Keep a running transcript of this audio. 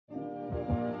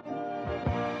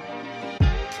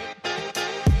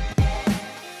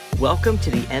Welcome to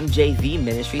the MJV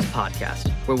Ministries podcast,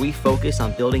 where we focus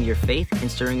on building your faith and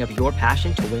stirring up your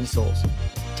passion to win souls.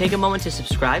 Take a moment to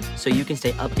subscribe so you can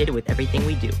stay updated with everything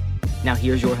we do. Now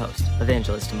here's your host,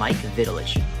 Evangelist Mike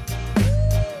Vitalich.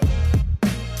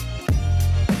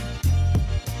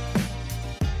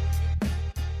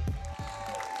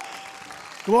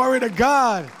 Glory to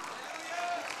God.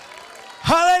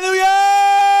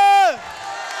 Hallelujah.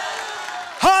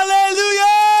 Hallelujah.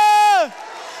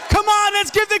 Come on,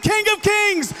 let's give the King of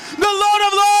Kings, the Lord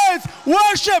of Lords,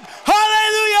 worship.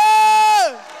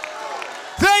 Hallelujah.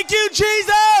 Thank you,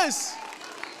 Jesus.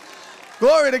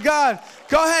 Glory to God.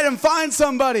 Go ahead and find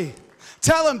somebody.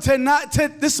 Tell them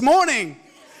this morning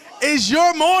is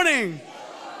your morning.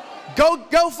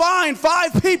 Go find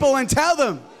 5 people and tell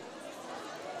them.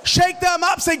 Shake them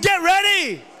up. Say, get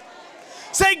ready.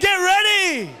 Say, get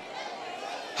ready.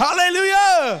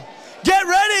 Hallelujah. Get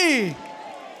ready.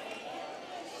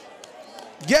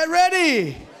 Get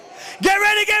ready. Get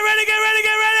ready, get ready, get ready,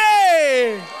 get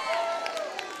ready.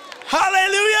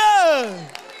 Hallelujah.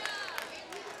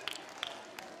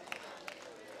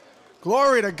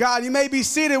 Glory to God. You may be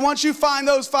seated. Once you find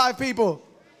those 5 people,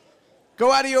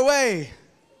 go out of your way.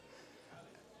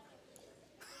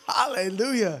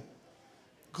 Hallelujah.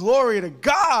 Glory to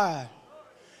God.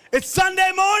 It's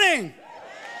Sunday morning.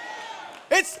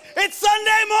 It's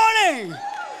Sunday morning.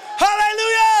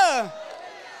 Hallelujah.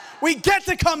 We get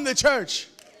to come to church.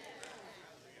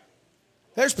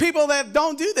 There's people that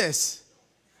don't do this.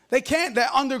 They can't. They're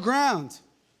underground.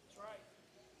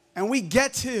 And we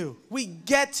get to.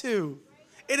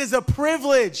 It is a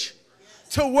privilege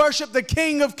to worship the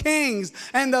King of Kings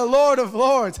and the Lord of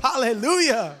Lords.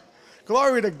 Hallelujah.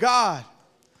 Glory to God.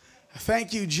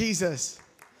 Thank you, Jesus.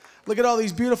 Look at all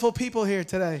these beautiful people here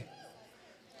today.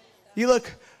 You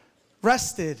look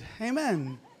rested.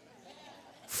 Amen.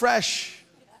 Fresh.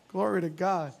 Glory to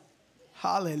God.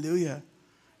 Hallelujah.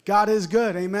 God is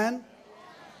good. Amen.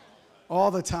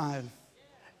 All the time.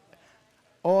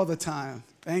 All the time.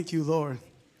 Thank you, Lord.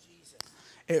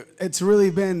 It's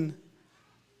really been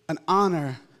an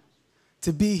honor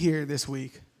to be here this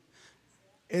week.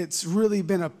 It's really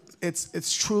been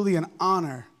it's truly an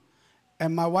honor.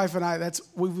 And my wife and I,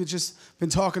 we've just been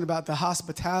talking about the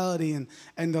hospitality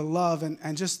and the love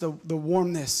and just the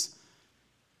warmness.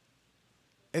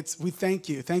 We thank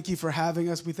you. Thank you for having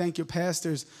us. We thank your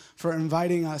pastors for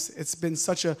inviting us. It's been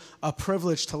such a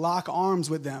privilege to lock arms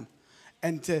with them.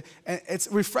 And it's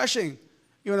refreshing,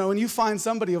 when you find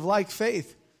somebody of like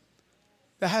faith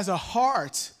that has a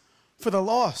heart for the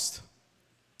lost,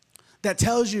 that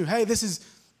tells you, hey,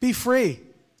 be free.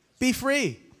 Be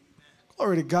free.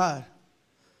 Glory to God.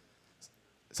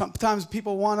 Sometimes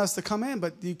people want us to come in,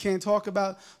 but you can't talk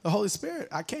about the Holy Spirit.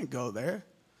 I can't go there.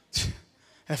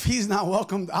 If he's not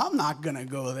welcomed, I'm not going to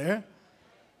go there.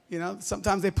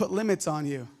 Sometimes they put limits on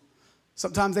you.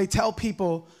 Sometimes they tell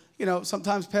people,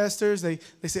 sometimes pastors, they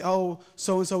say, oh,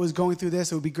 so-and-so is going through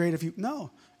this. It would be great if you.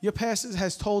 No, your pastor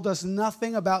has told us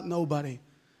nothing about nobody.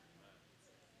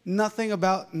 Nothing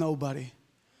about nobody.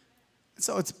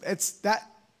 So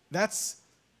that's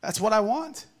what I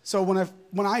want. So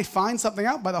when I find something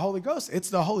out by the Holy Ghost, it's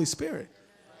the Holy Spirit.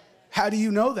 How do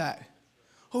you know that?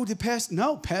 Oh, did pastor?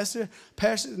 No, pastor,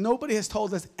 nobody has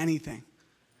told us anything.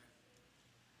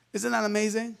 Isn't that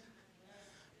amazing?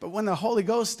 But when the Holy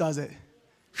Ghost does it,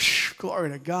 glory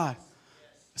to God.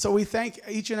 So we thank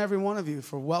each and every one of you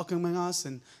for welcoming us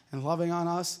and loving on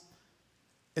us.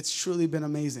 It's truly been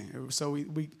amazing. So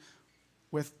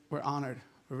we're honored.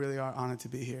 We really are honored to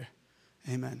be here.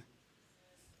 Amen.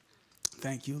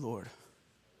 Thank you, Lord.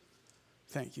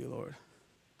 Thank you, Lord.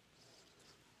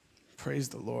 Praise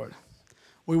the Lord.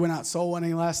 We went out soul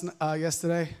winning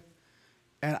yesterday,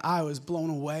 and I was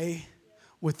blown away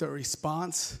with the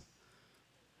response.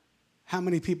 How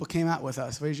many people came out with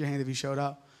us? Raise your hand if you showed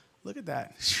up. Look at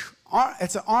that.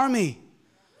 It's an army.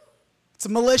 It's a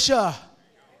militia.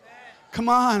 Come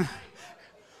on.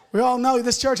 We all know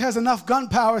this church has enough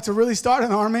gunpowder to really start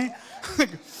an army.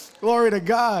 Glory to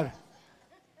God.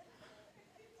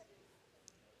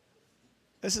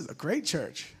 This is a great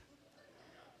church.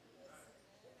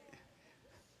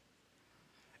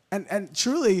 And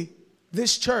truly,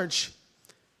 this church,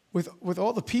 with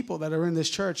all the people that are in this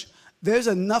church, there's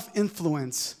enough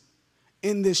influence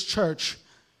in this church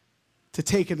to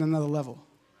take it another level.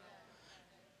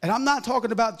 And I'm not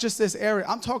talking about just this area.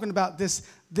 I'm talking about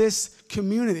this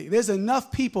community. There's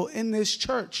enough people in this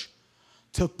church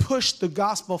to push the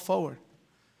gospel forward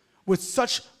with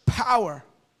such power,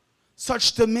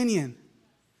 such dominion.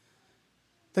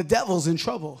 The devil's in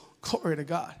trouble. Glory to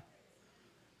God.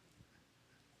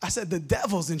 I said the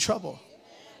devil's in trouble.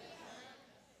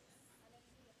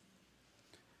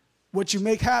 What you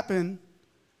make happen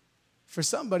for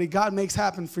somebody, God makes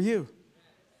happen for you.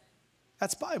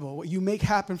 That's Bible. What you make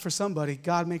happen for somebody,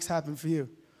 God makes happen for you.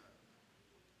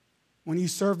 When you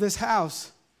serve this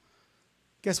house,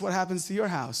 guess what happens to your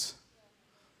house?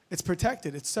 It's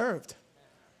protected. It's served.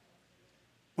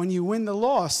 When you win the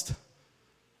lost,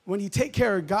 when you take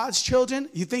care of God's children,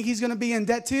 you think he's going to be in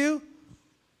debt to you?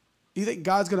 You think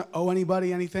God's going to owe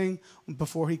anybody anything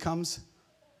before he comes?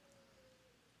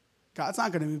 God's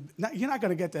not going to, you're not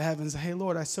going to get to heaven and say, hey,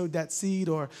 Lord, I sowed that seed,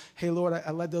 or hey, Lord,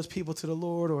 I led those people to the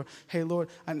Lord, or hey, Lord,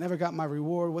 I never got my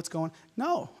reward. What's going on?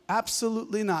 No,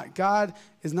 absolutely not. God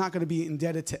is not going to be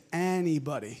indebted to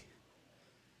anybody.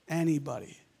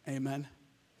 Anybody. Amen.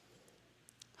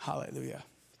 Hallelujah.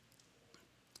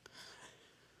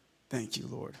 Thank you,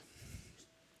 Lord.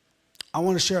 I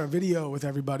want to share a video with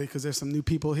everybody because there's some new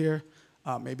people here.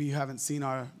 Maybe you haven't seen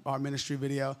our ministry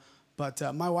video, but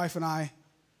my wife and I,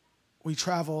 we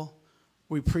travel,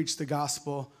 we preach the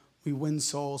gospel, we win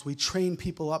souls, we train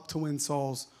people up to win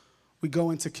souls. We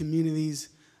go into communities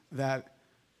that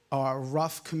are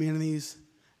rough communities,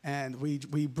 and we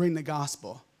bring the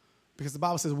gospel because the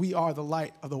Bible says we are the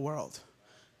light of the world,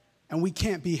 and we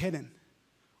can't be hidden.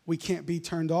 We can't be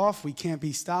turned off. We can't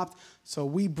be stopped. So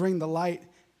we bring the light,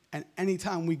 and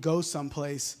anytime we go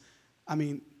someplace,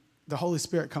 the Holy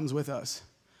Spirit comes with us.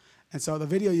 And so the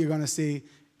video you're going to see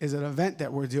is an event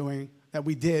that we're doing, that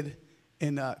we did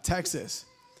in Texas.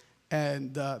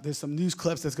 And there's some news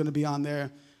clips that's going to be on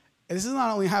there. And this is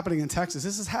not only happening in Texas,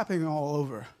 this is happening all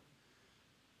over.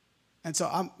 And so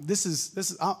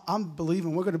I'm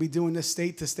believing we're going to be doing this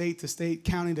state to state to state,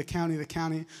 county to county to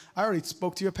county. I already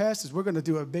spoke to your pastors. We're going to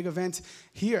do a big event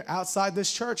here outside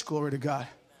this church, glory to God.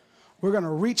 We're going to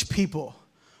reach people.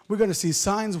 We're going to see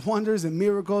signs, wonders, and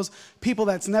miracles, people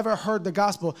that's never heard the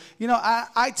gospel. You know,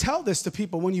 I tell this to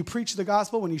people when you preach the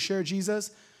gospel, when you share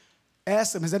Jesus,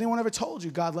 ask them, has anyone ever told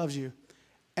you God loves you?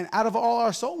 And out of all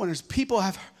our soul winners, people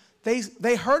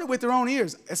they heard it with their own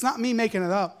ears. It's not me making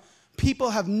it up.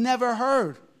 People have never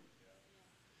heard.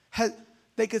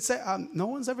 They could say, no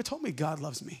one's ever told me God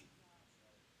loves me.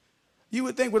 You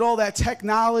would think with all that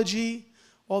technology,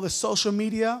 all the social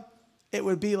media, it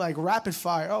would be like rapid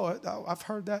fire. Oh, I've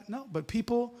heard that. No, but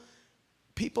people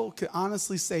could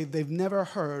honestly say they've never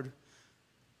heard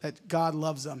that God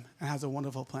loves them and has a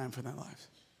wonderful plan for their lives.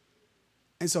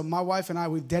 And so my wife and I,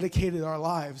 we've dedicated our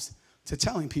lives to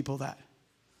telling people that.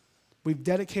 We've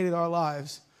dedicated our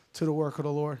lives to the work of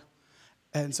the Lord.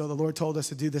 And so the Lord told us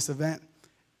to do this event.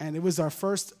 And it was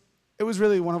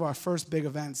really one of our first big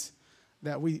events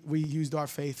that we used our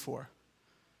faith for.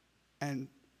 And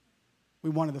we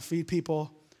wanted to feed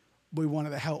people. We wanted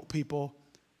to help people.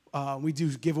 We do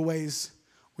giveaways.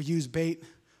 We use bait.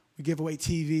 We give away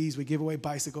TVs. We give away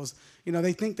bicycles. You know,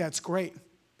 they think that's great,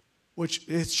 which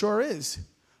it sure is.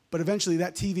 But eventually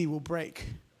that TV will break.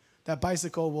 That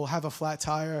bicycle will have a flat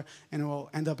tire and it will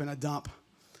end up in a dump.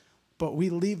 But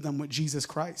we leave them with Jesus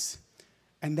Christ.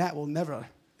 And that will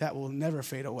never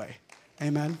fade away.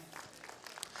 Amen.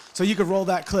 So you could roll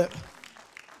that clip.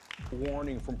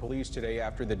 Warning from police today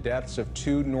after the deaths of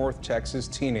 2 North Texas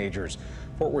teenagers.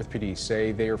 Fort Worth PD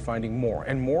say they are finding more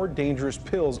and more dangerous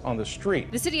pills on the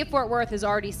street. The city of Fort Worth has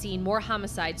already seen more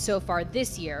homicides so far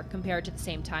this year compared to the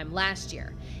same time last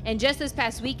year. And just this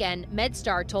past weekend,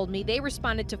 MedStar told me they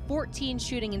responded to 14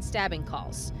 shooting and stabbing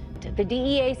calls. The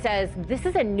DEA says this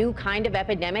is a new kind of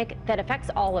epidemic that affects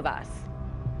all of us.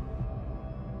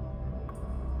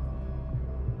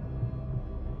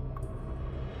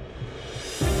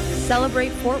 Celebrate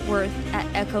Fort Worth at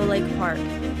Echo Lake Park.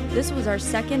 This was our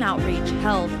second outreach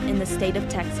held in the state of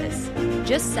Texas,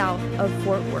 just south of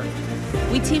Fort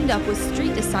Worth. We teamed up with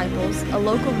Street Disciples, a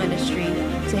local ministry,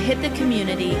 to hit the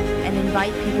community and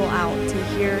invite people out to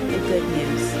hear the good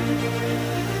news.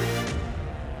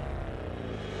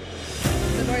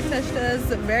 The Lord touched us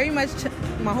very much,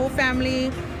 my whole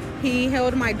family. He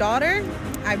healed my daughter.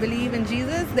 I believe in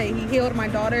Jesus that he healed my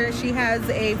daughter. She has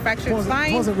a fractured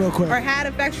spine. Pause it real quick. Or had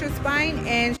a fractured spine.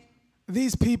 And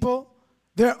these people,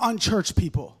 they're unchurched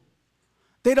people.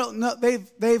 They don't know.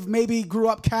 They've maybe grew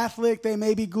up Catholic. They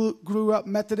maybe grew up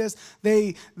Methodist.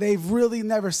 They've really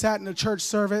never sat in a church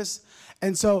service.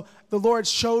 And so the Lord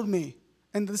showed me,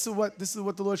 and this is what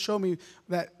the Lord showed me,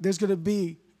 that there's going to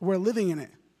be, we're living in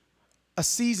it, a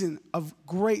season of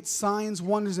great signs,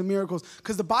 wonders, and miracles.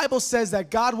 Because the Bible says that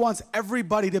God wants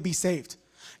everybody to be saved.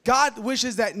 God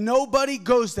wishes that nobody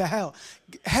goes to hell.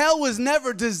 Hell was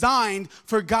never designed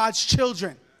for God's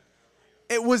children.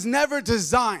 It was never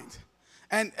designed.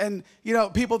 And you know,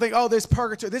 people think, oh, there's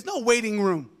purgatory. There's no waiting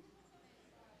room.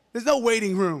 There's no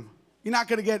waiting room. You're not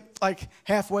going to get like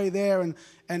halfway there and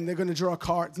they're going to draw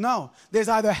cards. No, there's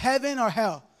either heaven or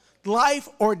hell, life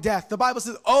or death. The Bible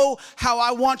says, oh, how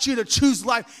I want you to choose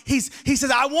life. He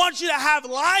says, I want you to have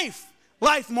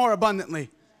life more abundantly.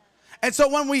 And so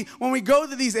when we go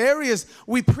to these areas,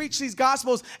 we preach these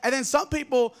gospels. And then some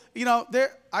people,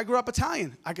 I grew up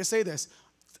Italian. I can say this.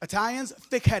 Italians,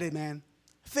 thick-headed, man.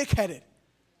 Thick-headed.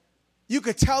 You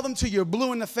could tell them till you're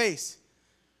blue in the face.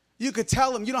 You could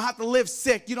tell them you don't have to live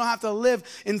sick. You don't have to live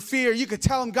in fear. You could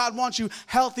tell them God wants you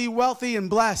healthy, wealthy, and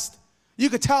blessed. You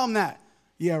could tell them that.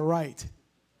 Yeah, right.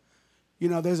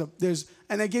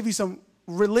 And they give you some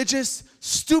religious,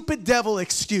 stupid devil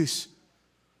excuse.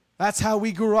 That's how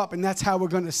we grew up, and that's how we're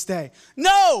going to stay.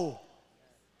 No!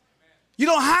 You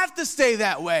don't have to stay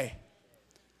that way.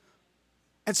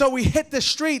 And so we hit the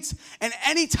streets, and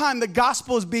anytime the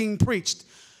gospel is being preached,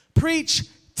 preach,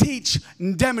 teach,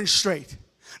 and demonstrate.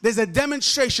 There's a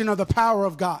demonstration of the power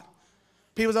of God.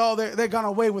 People say, oh, they're gone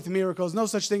away with miracles. No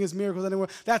such thing as miracles anymore.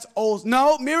 That's old.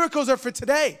 No, miracles are for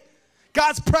today.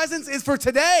 God's presence is for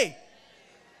today.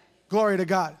 Glory to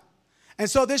God. And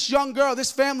so this young girl,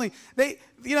 this family, they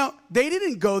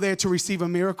didn't go there to receive a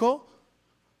miracle.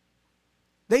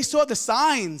 They saw the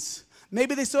signs.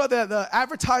 Maybe they saw the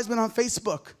advertisement on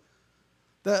Facebook,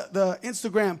 the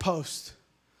Instagram post.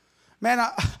 Man,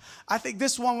 I think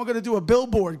this one we're going to do a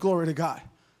billboard, glory to God.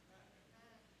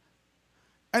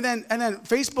 And then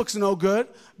Facebook's no good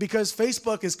because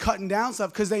Facebook is cutting down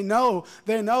stuff because they know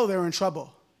they're in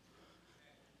trouble.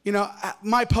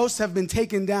 My posts have been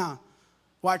taken down.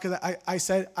 Why? Because I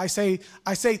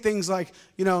say things like,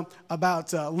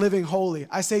 about living holy.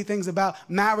 I say things about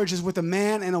marriages with a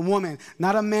man and a woman.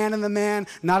 Not a man and a man,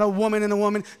 not a woman and a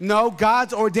woman. No,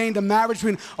 God's ordained a marriage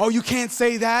between, oh, you can't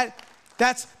say that.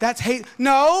 That's hate.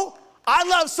 No, I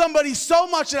love somebody so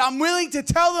much that I'm willing to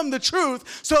tell them the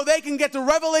truth so they can get the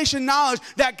revelation knowledge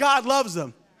that God loves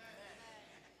them.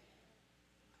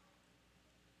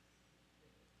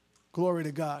 Glory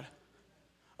to God.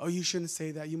 Oh, you shouldn't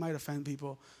say that. You might offend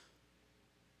people.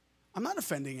 I'm not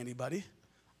offending anybody.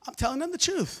 I'm telling them the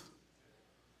truth.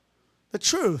 The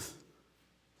truth.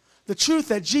 The truth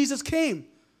that Jesus came,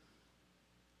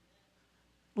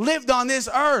 lived on this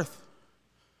earth,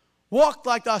 walked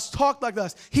like us, talked like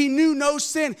us. He knew no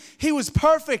sin. He was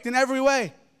perfect in every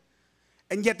way.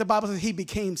 And yet the Bible says he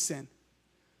became sin.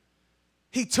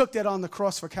 He took that on the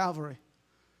cross for Calvary.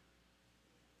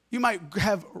 You might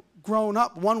have grown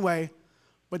up one way,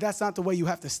 but that's not the way you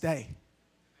have to stay.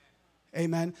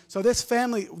 Amen. So this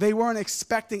family, they weren't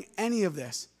expecting any of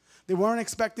this. They weren't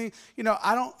expecting,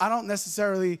 I don't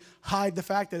necessarily hide the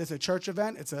fact that it's a church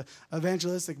event. It's an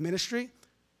evangelistic ministry.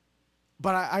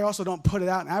 But I also don't put it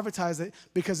out and advertise it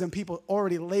because then people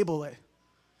already label it.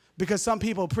 Because some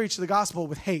people preach the gospel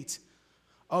with hate.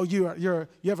 Oh, you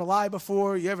ever lied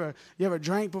before? You ever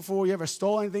drank before? You ever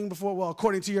stole anything before? Well,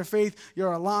 according to your faith,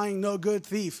 you're a lying, no good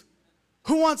thief.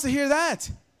 Who wants to hear that?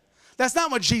 That's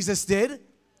not what Jesus did.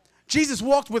 Jesus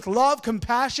walked with love,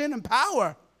 compassion, and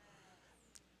power.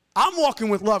 I'm walking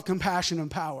with love, compassion, and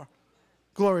power.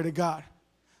 Glory to God.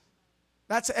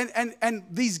 And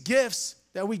these gifts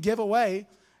that we give away,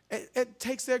 it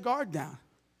takes their guard down.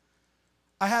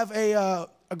 I have a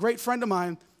great friend of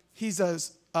mine. He's a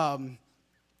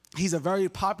very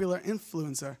popular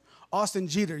influencer, Austin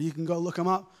Jeter. You can go look him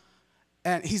up.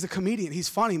 And he's a comedian. He's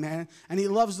funny, man. And he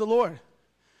loves the Lord.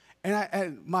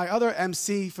 And my other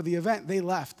MC for the event, they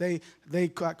left. They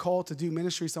got called to do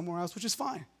ministry somewhere else, which is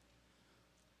fine.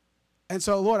 And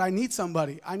so, Lord, I need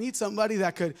somebody. I need somebody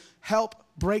that could help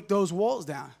break those walls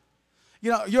down.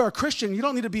 You're a Christian. You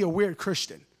don't need to be a weird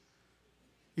Christian.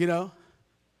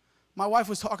 My wife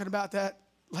was talking about that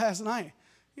last night.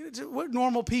 We're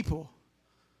normal people.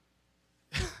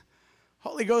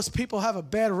 Holy Ghost people have a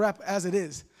bad rep as it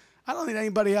is. I don't need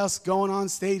anybody else going on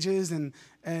stages and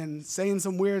saying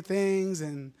some weird things.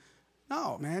 And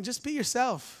no, man, just be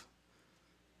yourself.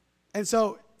 And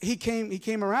so he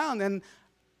came around and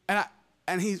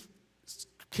he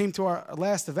came to our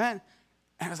last event.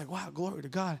 And I was like, wow, glory to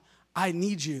God. I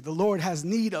need you. The Lord has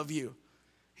need of you.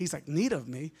 He's like, need of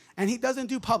me? And he doesn't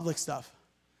do public stuff.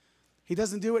 He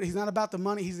doesn't do it. He's not about the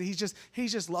money. He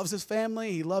just loves his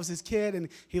family. He loves his kid, and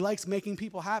he likes making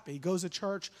people happy. He goes to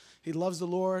church. He loves the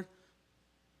Lord.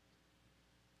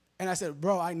 And I said,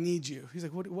 bro, I need you. He's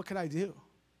like, what can I do?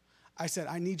 I said,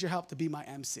 I need your help to be my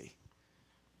MC.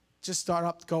 Just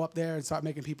go up there and start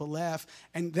making people laugh.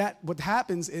 And what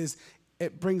happens is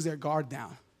it brings their guard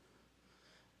down.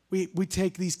 We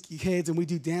take these kids and we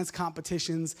do dance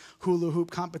competitions, hula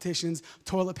hoop competitions,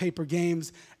 toilet paper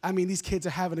games. I mean, these kids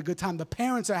are having a good time. The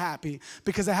parents are happy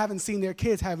because they haven't seen their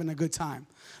kids having a good time.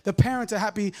 The parents are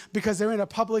happy because they're in a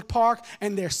public park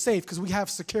and they're safe because we have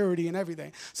security and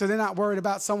everything. So they're not worried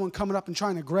about someone coming up and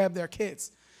trying to grab their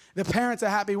kids. The parents are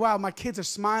happy. Wow, my kids are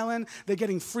smiling. They're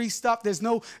getting free stuff. There's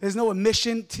no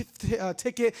admission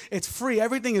ticket. It's free.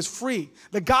 Everything is free.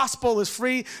 The gospel is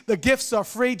free. The gifts are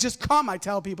free. Just come, I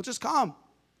tell people. Just come.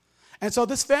 And so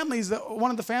this family is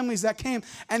one of the families that came,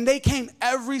 and they came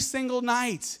every single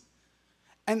night.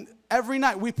 And every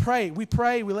night we pray, we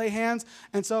lay hands.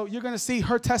 And so you're going to see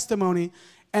her testimony.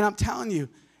 And I'm telling you,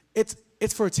 it's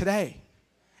for today.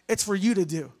 It's for you to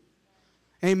do.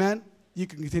 Amen. You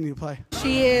can continue to play.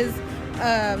 She is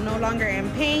no longer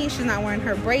in pain. She's not wearing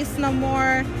her brace no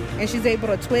more. And she's able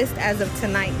to twist as of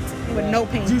tonight with no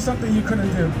pain. Do something you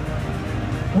couldn't do.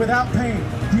 Without pain.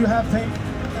 Do you have pain?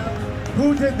 No.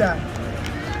 Who did that?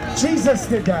 Jesus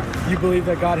did that. You believe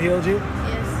that God healed you?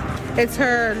 Yes. It's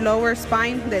her lower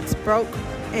spine that's broke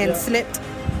and slipped.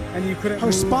 And you couldn't.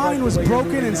 Her spine was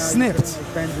broken and snipped.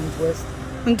 Bend and twist.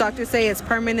 And doctors say it's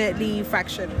permanently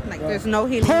fractured. Like there's no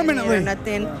healing permanently. or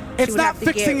nothing. It's not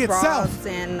fixing itself. Rods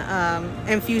and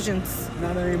infusions.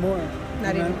 Not anymore.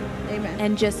 Not anymore. Amen.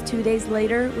 And just 2 days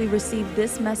later, we received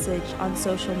this message on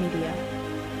social media.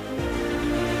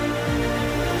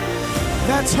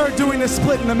 That's her doing the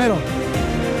split in the middle.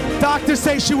 Doctors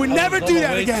say she would never do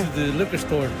that again. To the liquor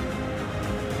store,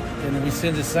 and we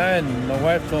sent a sign. My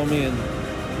wife told me, and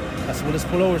I said, "Well, let's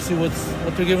pull over, see what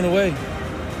they're giving away."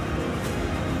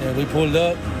 And we pulled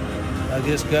up. I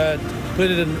guess God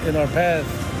put it in our path,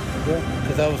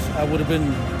 because I would have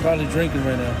been probably drinking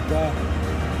right now.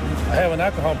 I have an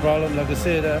alcohol problem. Like I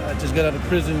said, I just got out of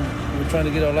prison. We're trying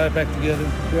to get our life back together.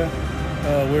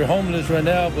 We're homeless right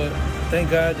now, but thank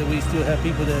God that we still have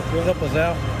people that help us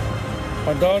out.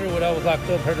 My daughter, when I was locked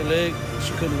up, hurt her leg.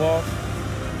 She couldn't walk.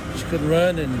 She couldn't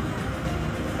run, and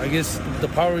I guess the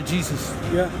power of Jesus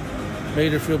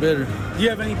made her feel better. Do you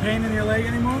have any pain in your leg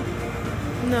anymore?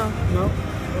 No. No?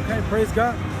 Okay, praise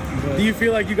God. But do you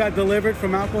feel like you got delivered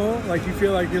from alcohol? Like you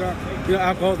feel like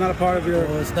alcohol is not a part of your...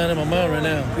 Well, it's not in my mind right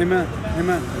now. Amen.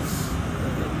 Amen.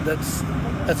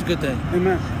 That's a good thing.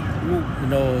 Amen. Amen. You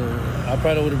know, I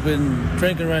probably would have been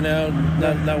drinking right now,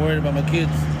 not worrying about my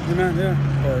kids. Amen, yeah.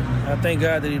 But I thank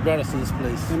God that he brought us to this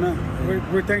place.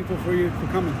 Amen. We're thankful for you for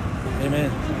coming. Amen.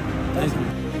 Thank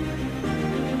you.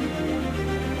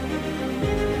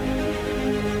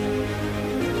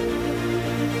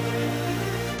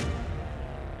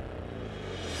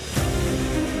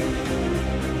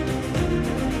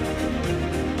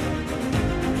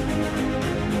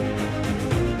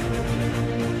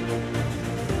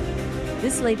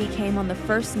 This lady came on the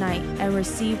first night and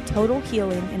received total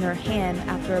healing in her hand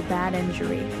after a bad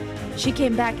injury. She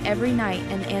came back every night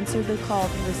and answered the call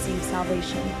to receive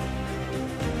salvation.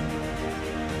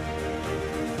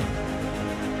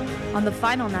 On the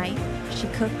final night, she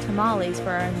cooked tamales for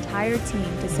our entire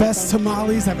team to say best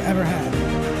tamales I've ever had.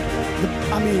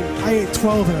 I ate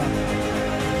 12 of them.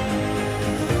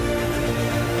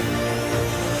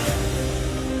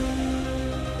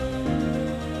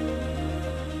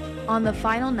 On the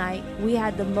final night, we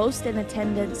had the most in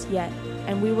attendance yet,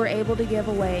 and we were able to give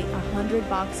away 100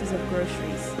 boxes of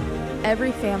groceries.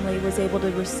 Every family was able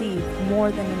to receive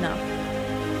more than enough.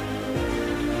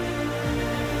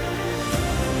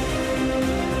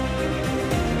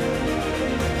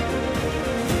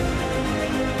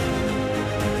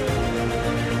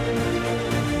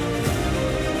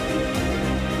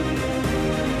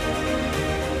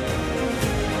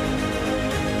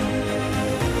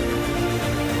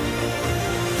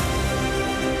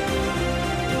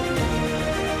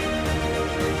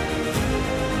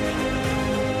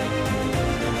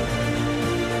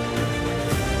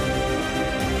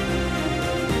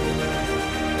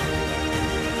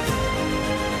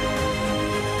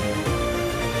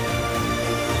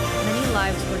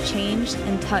 Lives were changed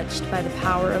and touched by the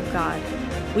power of God.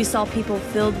 We saw people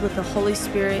filled with the Holy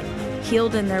Spirit,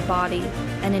 healed in their body,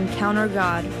 and encounter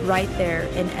God right there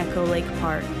in Echo Lake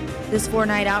Park. This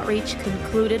 4-night outreach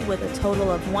concluded with a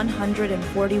total of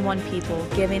 141 people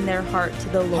giving their heart to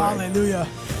the Lord. Hallelujah.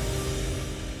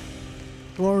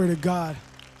 Glory to God.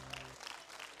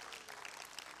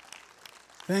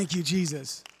 Thank you,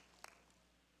 Jesus.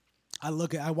 I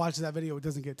watch that video, it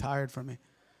doesn't get tired from me.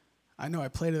 I know I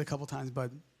played it a couple times, but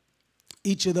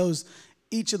each of those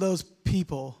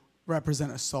people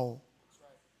represent a soul.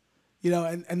 You know,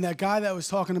 and that guy that was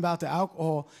talking about the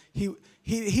alcohol,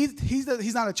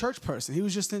 he's not a church person. He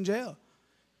was just in jail.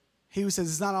 He says,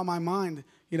 it's not on my mind,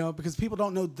 because people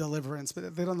don't know deliverance,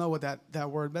 but they don't know what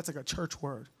that word, that's like a church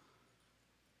word.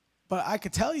 But I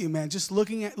could tell you, man, just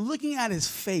looking at his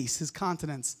face, his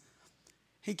countenance,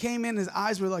 he came in, his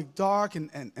eyes were like dark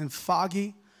and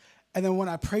foggy. And then when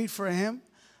I prayed for him,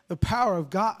 the power of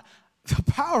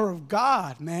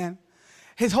God, man,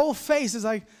 his whole face is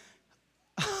like,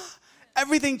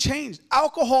 everything changed.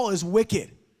 Alcohol is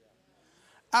wicked.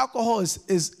 Alcohol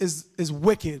is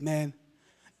wicked, man.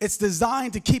 It's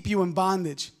designed to keep you in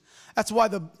bondage. That's why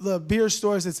the beer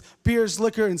stores, it's beers,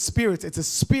 liquor, and spirits. It's a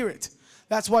spirit.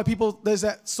 That's why there's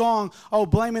that song,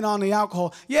 blame it on the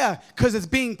alcohol. Yeah, because it's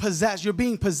being possessed. You're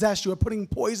being possessed. You're putting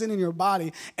poison in your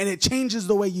body, and it changes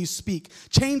the way you speak,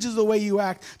 changes the way you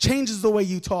act, changes the way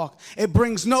you talk. It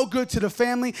brings no good to the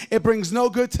family. It brings no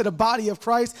good to the body of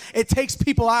Christ. It takes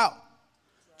people out.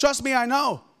 Trust me, I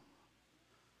know.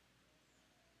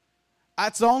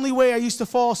 That's the only way I used to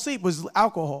fall asleep was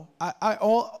alcohol.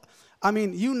 I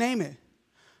mean, you name it.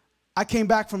 I came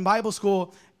back from Bible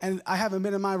school, and I haven't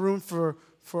been in my room for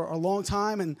a long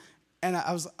time, and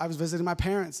I was visiting my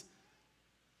parents,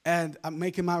 and I'm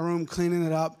making my room, cleaning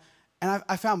it up, and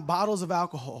I found bottles of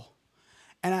alcohol,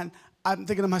 and I'm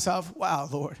thinking to myself, wow,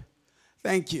 Lord,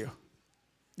 thank you.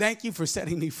 Thank you for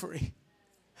setting me free.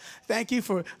 Thank you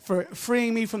for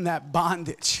freeing me from that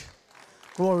bondage.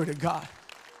 Glory to God.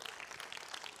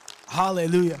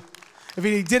 Hallelujah. If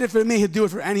he did it for me, he'll do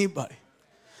it for anybody.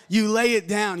 You lay it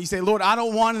down. You say, Lord, I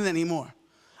don't want it anymore.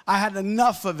 I had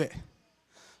enough of it.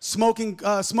 Smoking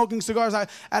cigars.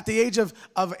 At the age of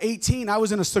 18, I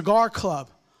was in a cigar club.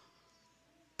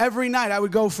 Every night I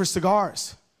would go for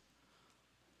cigars.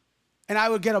 And I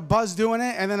would get a buzz doing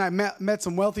it, and then I met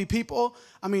some wealthy people.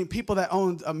 I mean, people that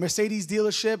owned Mercedes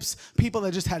dealerships, people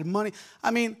that just had money.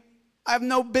 I mean, I have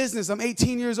no business. I'm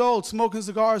 18 years old smoking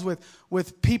cigars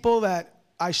with people that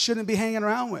I shouldn't be hanging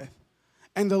around with.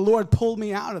 And the Lord pulled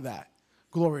me out of that.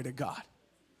 Glory to God.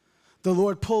 The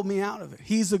Lord pulled me out of it.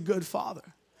 He's a good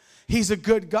Father. He's a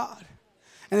good God.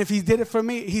 And if he did it for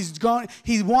me,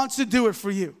 he wants to do it for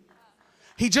you.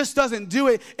 He just doesn't do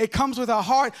it. It comes with a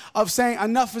heart of saying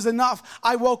enough is enough.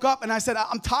 I woke up and I said,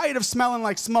 I'm tired of smelling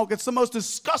like smoke. It's the most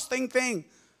disgusting thing.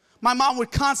 My mom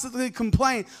would constantly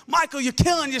complain, Michael, you're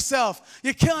killing yourself.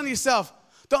 You're killing yourself.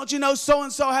 Don't you know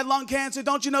so-and-so had lung cancer?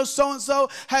 Don't you know so-and-so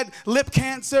had lip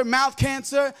cancer, mouth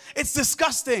cancer? It's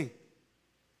disgusting.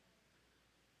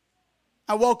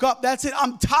 I woke up, that's it.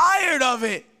 I'm tired of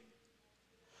it.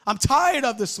 I'm tired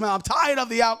of the smell. I'm tired of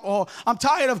the alcohol. I'm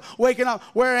tired of waking up.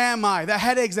 Where am I? The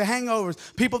headaches, the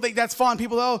hangovers. People think that's fun.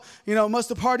 People, must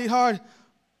have partied hard.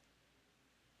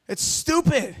 It's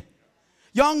stupid.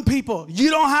 Young people, you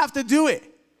don't have to do it.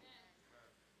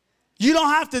 You don't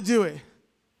have to do it.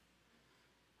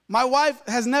 My wife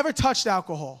has never touched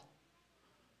alcohol.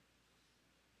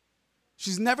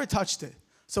 She's never touched it.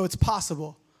 So it's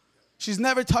possible. She's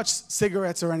never touched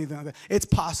cigarettes or anything like that. It's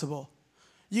possible.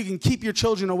 You can keep your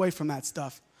children away from that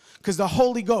stuff because the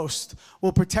Holy Ghost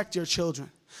will protect your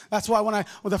children. That's why when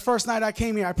the first night I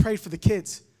came here, I prayed for the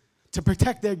kids to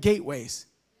protect their gateways.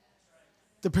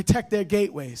 To protect their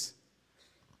gateways.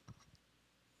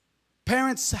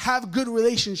 Parents, have good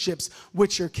relationships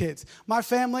with your kids. My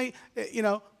family,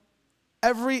 I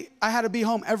had to be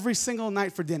home every single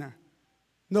night for dinner.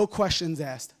 No questions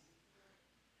asked.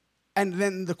 And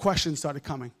then the questions started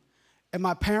coming. And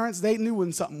my parents, they knew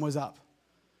when something was up.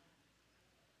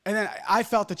 And then I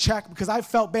felt the check because I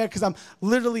felt bad because I'm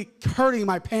literally hurting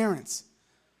my parents.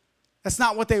 That's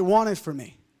not what they wanted for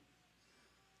me.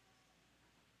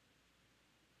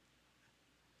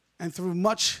 And through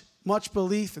much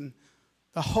belief and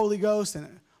the Holy Ghost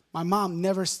and my mom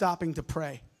never stopping to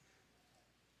pray.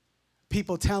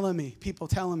 People telling me,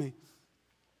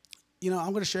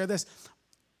 I'm going to share this.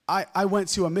 I went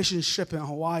to a mission trip in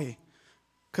Hawaii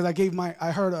because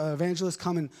I heard an evangelist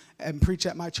come and preach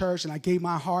at my church, and I gave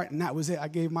my heart, and that was it. I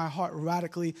gave my heart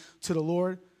radically to the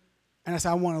Lord, and I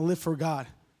said, I want to live for God.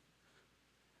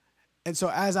 And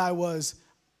so as I was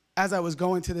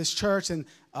going to this church, and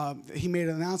he made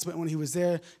an announcement when he was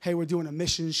there, hey, we're doing a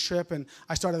missions trip, and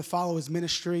I started to follow his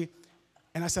ministry.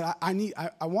 And I said,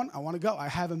 I want to go. I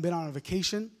haven't been on a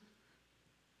vacation.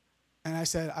 And I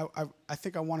said, I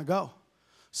think I want to go.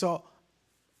 So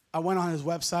I went on his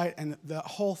website, and the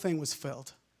whole thing was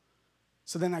filled.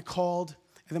 So then I called,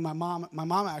 and then my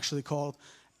mom actually called,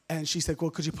 and she said,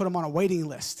 well, could you put him on a waiting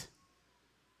list?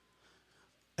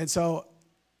 And so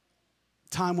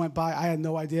time went by. I had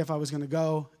no idea if I was going to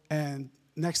go. And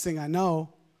next thing I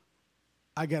know,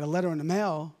 I get a letter in the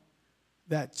mail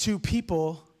that 2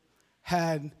 people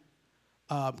had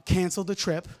canceled the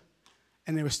trip,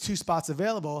 and there was 2 spots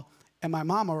available, and my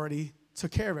mom already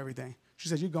took care of everything. She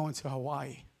said, you're going to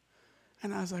Hawaii.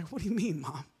 And I was like, what do you mean,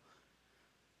 Mom?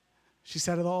 She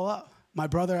set it all up. My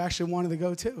brother actually wanted to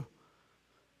go too.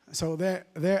 So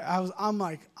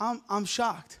I'm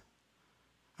shocked.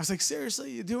 I was like,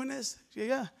 seriously, you're doing this?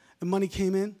 Yeah. The money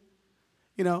came in.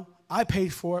 You know, I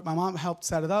paid for it. My mom helped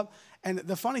set it up. And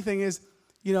the funny thing is,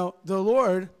 you know, the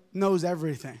Lord knows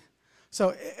everything. So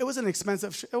it wasn't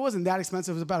expensive. It wasn't that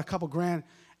expensive. It was about a couple grand.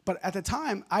 But at the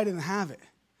time, I didn't have it.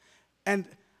 And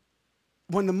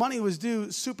when the money was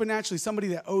due, supernaturally, somebody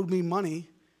that owed me money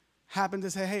happened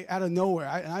to say, hey, out of nowhere,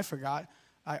 and I forgot,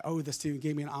 I owed this to you,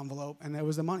 gave me an envelope, and there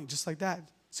was the money, just like that,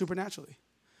 supernaturally.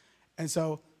 And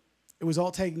so it was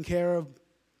all taken care of.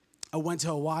 I went to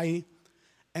Hawaii,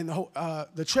 and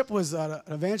the trip was an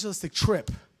evangelistic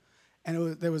trip.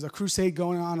 And there was a crusade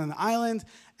going on the island.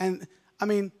 And, I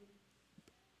mean,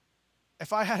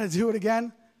 if I had to do it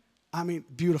again, I mean,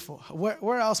 beautiful.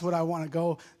 Where else would I want to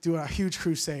go do a huge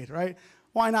crusade, right?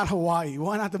 Why not Hawaii?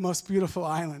 Why not the most beautiful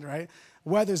island, right?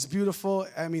 Weather's beautiful.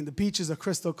 I mean, the beaches are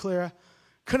crystal clear.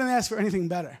 Couldn't ask for anything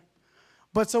better.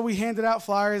 But so we handed out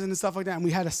flyers and stuff like that, and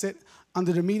we had to sit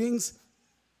under the meetings.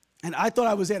 And I thought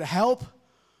I was there to help,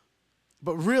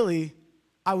 but really,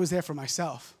 I was there for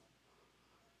myself.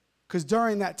 Because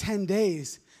during that 10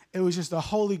 days, it was just a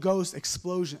Holy Ghost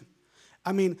explosion.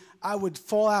 I mean, I would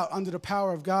fall out under the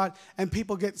power of God, and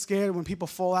people get scared when people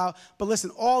fall out. But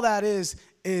listen, all that is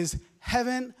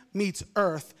heaven meets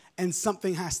earth, and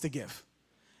something has to give.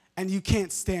 And you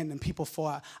can't stand and people fall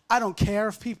out. I don't care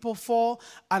if people fall.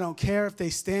 I don't care if they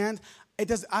stand.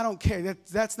 I don't care.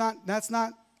 That's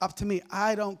not up to me.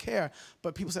 I don't care.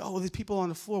 But people say, oh, these people on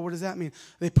the floor, what does that mean?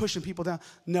 They're pushing people down.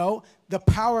 No, the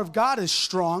power of God is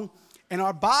strong, and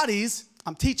our bodies,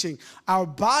 I'm teaching, our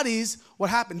bodies, what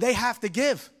happened? They have to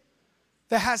give.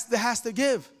 That has to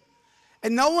give.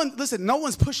 And no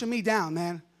one's pushing me down,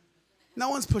 man. No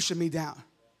one's pushing me down.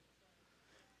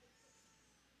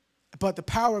 But the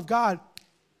power of God,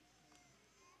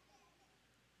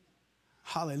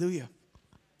 hallelujah.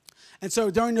 And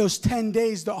so during those 10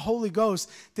 days, the Holy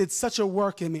Ghost did such a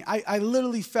work in me. I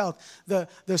literally felt the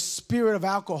spirit of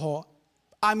alcohol,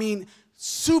 I mean,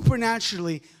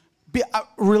 supernaturally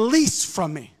released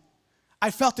from me.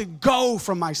 I felt it go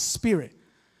from my spirit.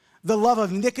 The love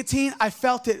of nicotine, I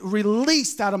felt it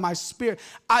released out of my spirit.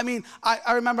 I mean,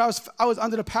 I remember I was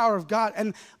under the power of God.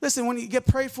 And listen, when you get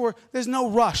prayed for, there's no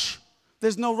rush.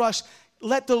 There's no rush.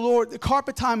 Let the Lord, the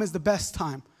carpet time is the best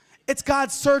time. It's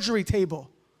God's surgery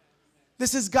table.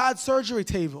 This is God's surgery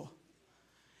table.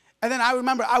 And then I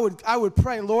remember I would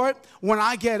pray, Lord, when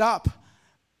I get up,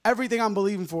 everything I'm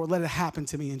believing for, let it happen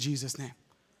to me in Jesus' name.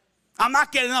 I'm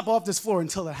not getting up off this floor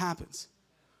until it happens.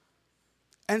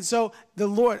 And so the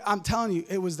Lord, I'm telling you,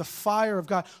 it was the fire of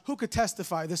God. Who could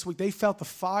testify this week? They felt the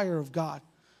fire of God.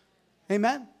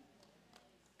 Amen?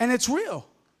 And it's real.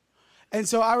 And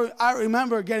so I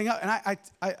remember getting up, and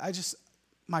I just,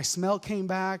 my smell came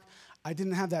back. I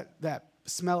didn't have that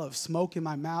smell of smoke in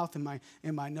my mouth and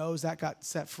in my nose. That got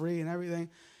set free and everything.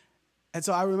 And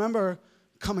so I remember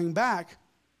coming back,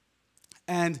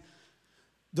 and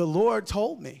the Lord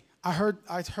told me, I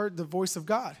heard the voice of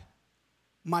God.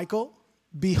 Michael,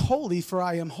 be holy, for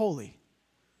I am holy.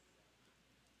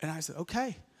 And I said,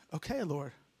 okay,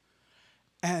 Lord.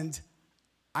 And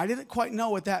I didn't quite know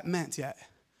what that meant yet.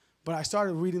 But I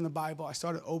started reading the Bible. I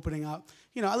started opening up.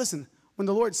 You know, listen, when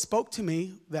the Lord spoke to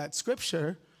me that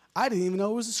scripture, I didn't even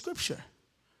know it was a scripture.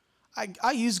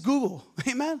 I used Google.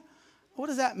 Amen? What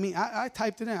does that mean? I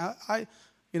typed it in. I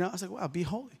was like, wow, be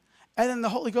holy. And then the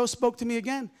Holy Ghost spoke to me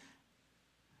again.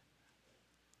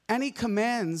 Any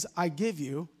commands I give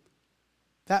you,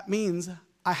 that means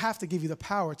I have to give you the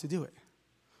power to do it.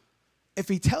 If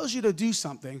he tells you to do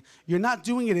something, you're not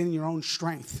doing it in your own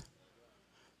strength.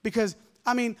 Because,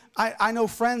 I mean, I know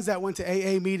friends that went to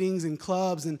AA meetings and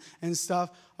clubs and stuff.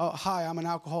 Oh, hi, I'm an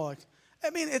alcoholic. I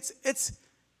mean,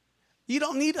 you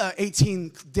don't need an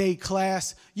 18-day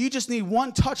class. You just need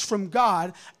one touch from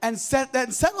God, and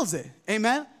that settles it.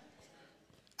 Amen?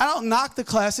 I don't knock the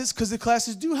classes, because the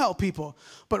classes do help people.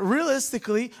 But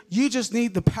realistically, you just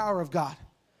need the power of God.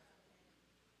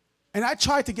 And I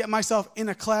tried to get myself in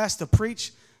a class to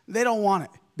preach. They don't want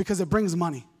it because it brings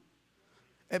money.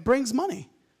 It brings money.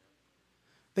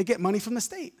 They get money from the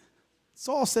state. It's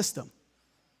all system.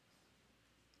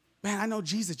 Man, I know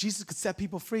Jesus. Jesus could set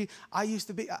people free. I used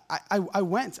to be, I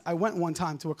went one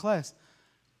time to a class.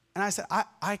 And I said,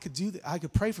 I could do that. I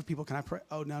could pray for people. Can I pray?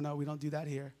 Oh, no, we don't do that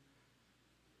here.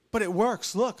 But it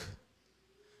works. Look.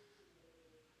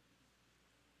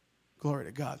 Glory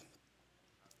to God.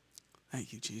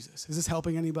 Thank you, Jesus. Is this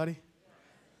helping anybody?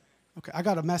 Okay, I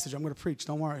got a message. I'm going to preach.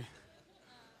 Don't worry.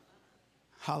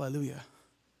 Hallelujah.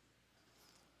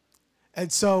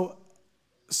 And so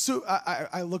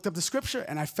I looked up the scripture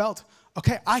and I felt,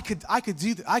 okay, I could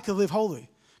do that. I could live holy.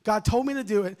 God told me to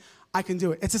do it. I can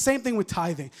do it. It's the same thing with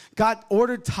tithing. God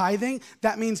ordered tithing.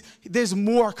 That means there's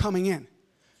more coming in.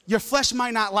 Your flesh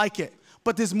might not like it,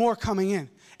 but there's more coming in.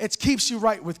 It keeps you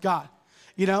right with God.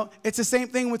 You know, it's the same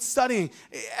thing with studying.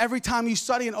 Every time you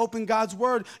study and open God's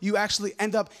word, you actually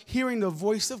end up hearing the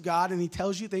voice of God, and he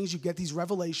tells you things. You get these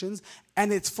revelations,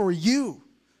 and it's for you.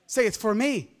 Say, it's for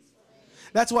me.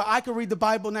 That's why I could read the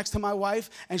Bible next to my wife,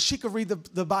 and she could read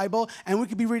the Bible, and we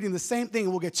could be reading the same thing,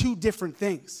 and we'll get two different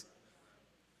things.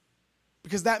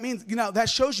 Because that means, you know, that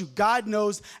shows you God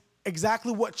knows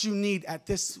exactly what you need at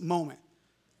this moment.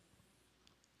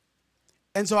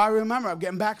 And so I remember I'm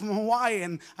getting back from Hawaii,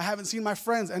 and I haven't seen my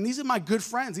friends. And these are my good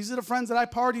friends. These are the friends that I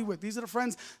party with. These are the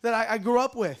friends that I grew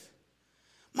up with.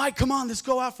 Mike, come on, let's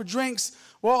go out for drinks.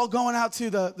 We're all going out to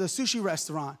the sushi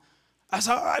restaurant. I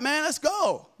said, all right, man, let's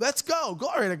go. Let's go.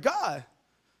 Glory to God.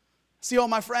 See all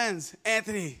my friends,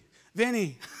 Anthony,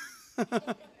 Vinny,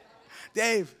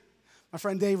 Dave. My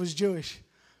friend Dave was Jewish.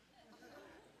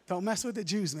 Don't mess with the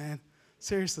Jews, man.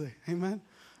 Seriously, amen?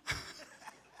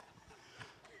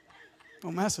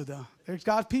 Don't mess with them. They're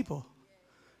God people.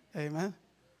 Amen.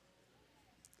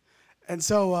 And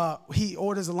so he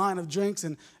orders a line of drinks,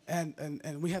 and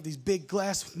we have these big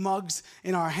glass mugs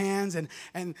in our hands,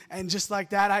 and just like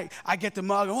that, I get the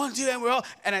mug, and 1, 2, and we're all,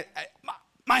 and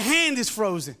my hand is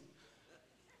frozen.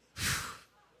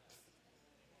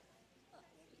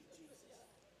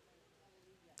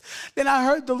 Then I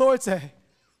heard the Lord say,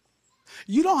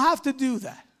 you don't have to do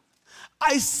that.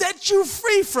 I set you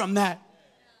free from that.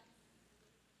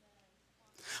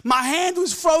 My hand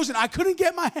was frozen. I couldn't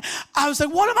get my hand. I was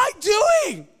like, what am I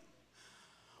doing?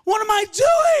 What am I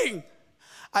doing?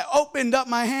 I opened up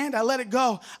my hand. I let it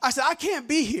go. I said, I can't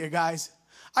be here, guys.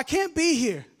 I can't be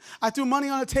here. I threw money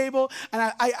on the table,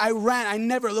 and I ran. I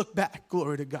never looked back.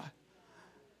 Glory to God.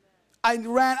 I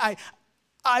ran.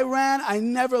 I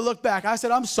never looked back. I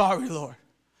said, I'm sorry, Lord.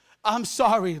 I'm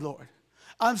sorry, Lord.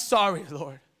 I'm sorry,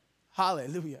 Lord.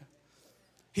 Hallelujah.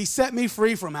 He set me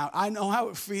free from out. I know how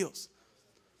it feels.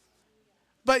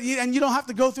 But you don't have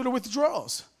to go through the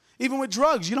withdrawals. Even with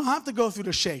drugs, you don't have to go through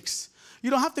the shakes. You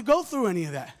don't have to go through any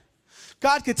of that.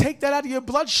 God could take that out of your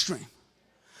bloodstream.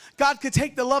 God could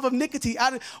take the love of nicotine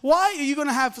out of. Why are you going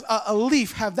to have a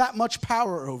leaf have that much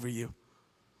power over you?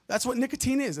 That's what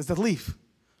nicotine is. It's a leaf.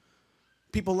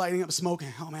 People lighting up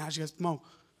smoking. Oh, man, I just smoke.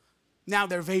 Now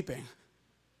they're vaping.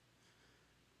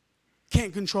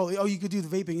 Can't control it. Oh, you could do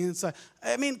the vaping inside.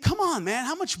 I mean, come on, man.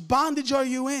 How much bondage are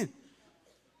you in?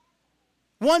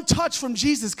 One touch from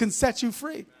Jesus can set you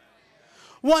free.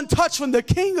 One touch from the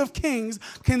King of Kings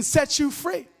can set you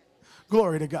free.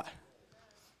 Glory to God.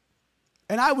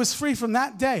 And I was free from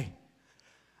that day.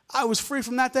 I was free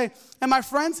from that day. And my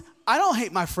friends, I don't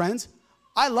hate my friends.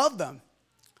 I love them.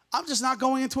 I'm just not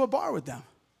going into a bar with them.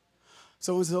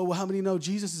 Someone says, oh, well, how many know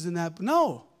Jesus is in that?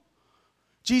 No.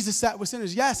 Jesus sat with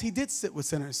sinners. Yes, he did sit with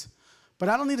sinners. But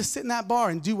I don't need to sit in that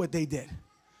bar and do what they did.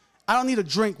 I don't need to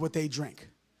drink what they drink.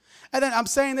 And then I'm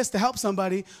saying this to help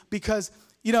somebody because,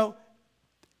 you know,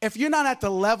 if you're not at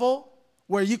the level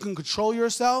where you can control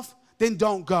yourself, then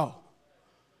don't go.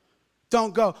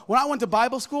 Don't go. When I went to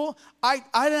Bible school, I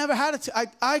never had it.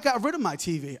 I got rid of my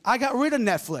TV. I got rid of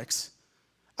Netflix.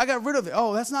 I got rid of it.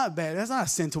 Oh, that's not bad. That's not a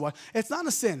sin to watch. It's not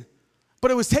a sin. But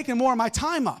it was taking more of my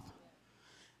time up.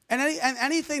 And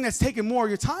anything that's taking more of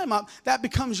your time up, that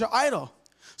becomes your idol.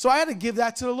 So I had to give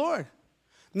that to the Lord.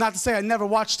 Not to say I never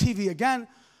watched TV again,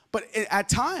 but at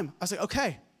time, I was like,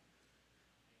 okay.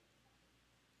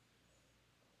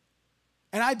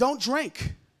 And I don't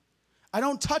drink. I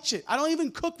don't touch it. I don't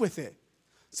even cook with it.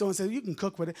 Someone said, you can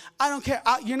cook with it. I don't care.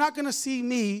 You're not going to see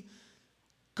me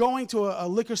going to a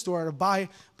liquor store to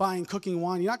buying cooking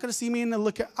wine. You're not going to see me in the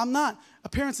liquor. I'm not.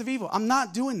 Appearance of evil. I'm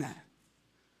not doing that.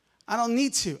 I don't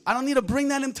need to. I don't need to bring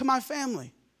that into my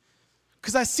family.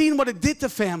 Because I've seen what it did to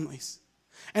families.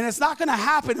 And it's not going to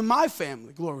happen in my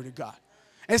family. Glory to God.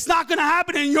 It's not going to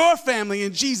happen in your family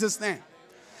in Jesus' name.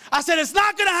 I said it's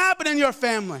not going to happen in your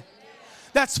family.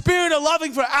 That spirit of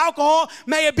loving for alcohol,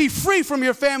 may it be free from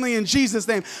your family in Jesus'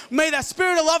 name. May that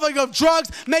spirit of loving of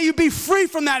drugs, may you be free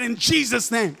from that in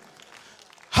Jesus' name.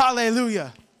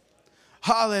 Hallelujah.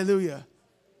 Hallelujah.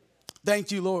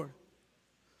 Thank you, Lord.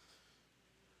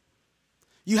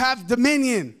 You have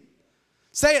dominion.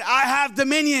 Say it, I have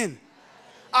dominion.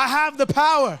 I have the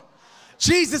power.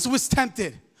 Jesus was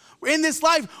tempted. In this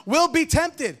life, we'll be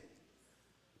tempted.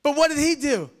 But what did he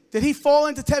do? Did he fall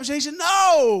into temptation?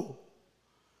 No.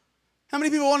 How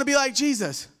many people want to be like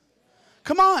Jesus?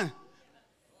 Come on.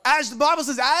 As the Bible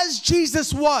says, as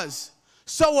Jesus was,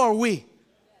 so are we.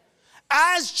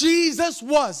 As Jesus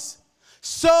was,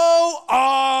 so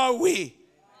are we.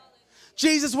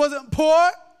 Jesus wasn't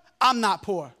poor, I'm not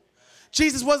poor.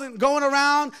 Jesus wasn't going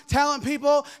around telling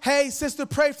people, hey, sister,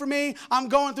 pray for me, I'm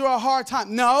going through a hard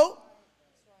time. No.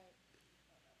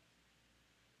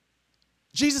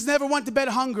 Jesus never went to bed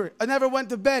hungry.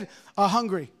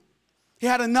 He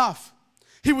had enough.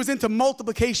 He was into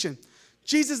multiplication.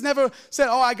 Jesus never said,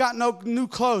 oh, I got no new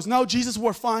clothes. No, Jesus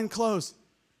wore fine clothes.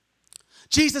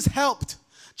 Jesus helped.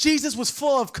 Jesus was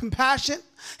full of compassion.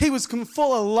 He was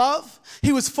full of love.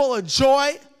 He was full of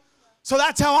joy. So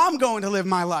that's how I'm going to live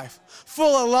my life.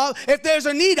 Full of love. If there's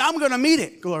a need, I'm going to meet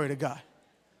it. Glory to God.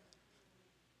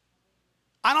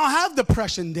 I don't have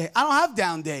depression days. I don't have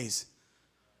down days.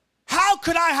 How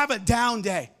could I have a down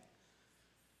day?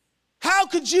 How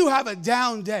could you have a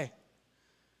down day?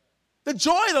 The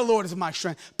joy of the Lord is my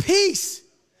strength. Peace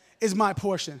is my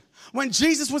portion. When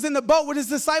Jesus was in the boat with his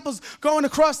disciples going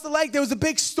across the lake, there was a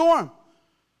big storm.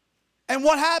 And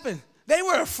what happened? They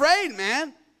were afraid,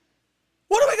 man.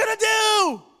 What are we going to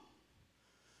do?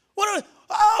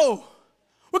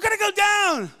 We're going to go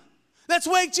down. Let's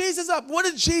wake Jesus up. What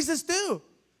did Jesus do?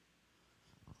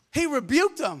 He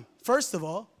rebuked them, first of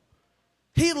all.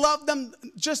 He loved them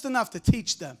just enough to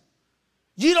teach them.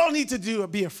 You don't need to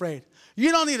be afraid.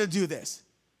 You don't need to do this.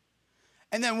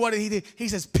 And then what did he do? He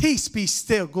says, peace, be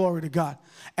still, glory to God.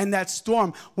 And that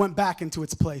storm went back into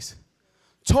its place.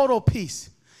 Total peace.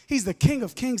 He's the King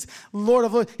of Kings, Lord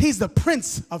of Lords. He's the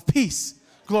Prince of Peace,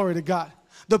 glory to God.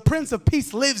 The Prince of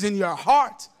Peace lives in your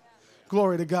heart,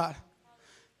 glory to God.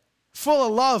 Full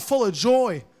of love, full of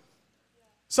joy.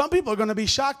 Some people are going to be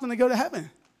shocked when they go to heaven.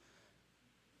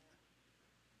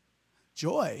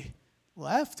 Joy,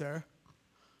 laughter.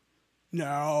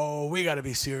 No, we got to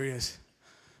be serious.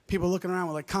 People looking around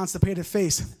with a constipated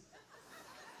face.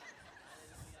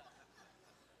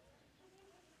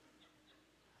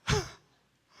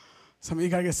 Some of you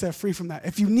got to get set free from that.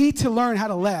 If you need to learn how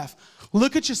to laugh,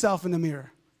 look at yourself in the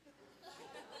mirror.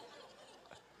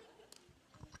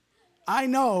 I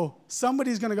know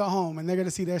somebody's going to go home and they're going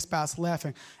to see their spouse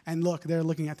laughing, and look, they're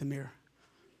looking at the mirror.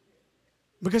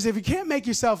 Because if you can't make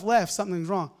yourself laugh, something's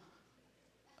wrong.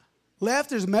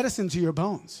 Laughter is medicine to your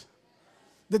bones.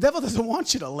 The devil doesn't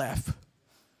want you to laugh.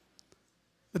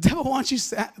 The devil wants you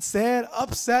sad,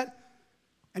 upset,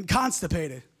 and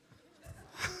constipated.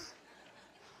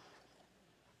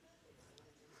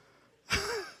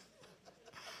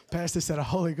 Pastor said a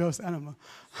Holy Ghost enema.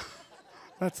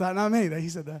 That's not me. He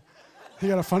said that. He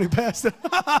got a funny pastor.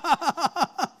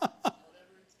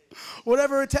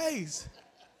 Whatever it takes.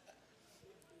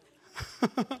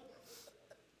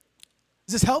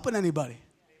 Is this helping anybody?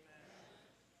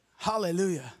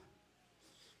 Hallelujah.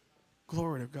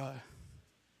 Glory to God.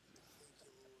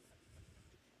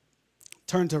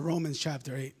 Turn to Romans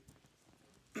chapter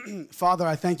 8. Father,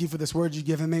 I thank you for this word you've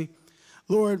given me.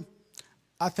 Lord,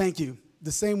 I thank you.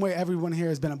 The same way everyone here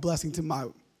has been a blessing to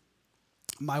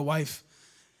my wife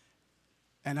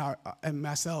and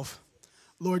myself.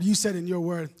 Lord, you said in your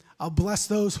word, I'll bless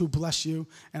those who bless you,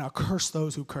 and I'll curse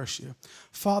those who curse you.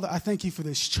 Father, I thank you for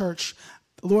this church.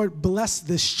 Lord, bless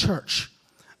this church.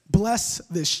 Bless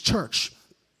this church.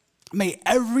 May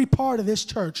every part of this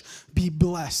church be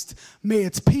blessed. May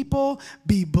its people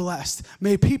be blessed.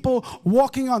 May people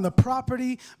walking on the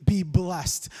property be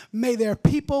blessed. May their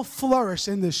people flourish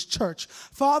in this church.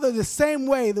 Father, the same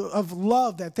way of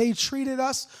love that they treated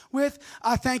us with,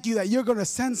 I thank you that you're going to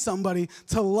send somebody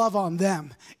to love on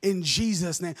them in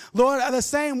Jesus' name. Lord, the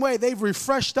same way they've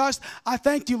refreshed us, I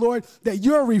thank you, Lord, that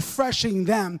you're refreshing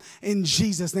them in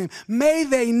Jesus' name. May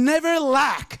they never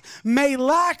lack. May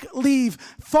lack leave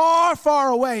far, far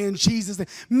away in Jesus' name.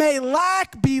 May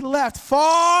lack be left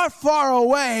far, far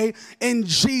away in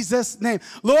Jesus' name.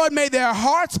 Lord, may their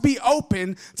hearts be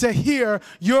open to hear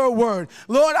your word.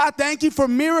 Lord, I thank you for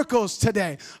miracles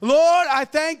today. Lord, I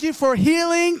thank you for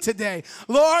healing today.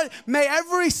 Lord, may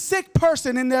every sick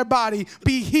person in their body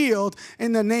be healed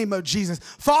in the name of Jesus.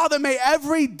 Father, may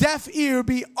every deaf ear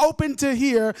be open to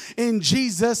hear in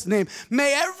Jesus' name.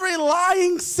 May every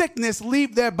lying sickness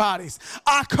leave their bodies.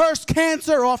 I curse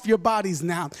cancer off your bodies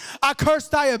now. I curse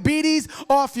diabetes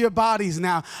off your bodies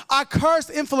now. I curse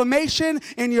inflammation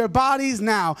in your bodies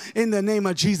now in the name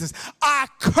of Jesus. I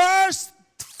curse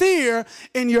fear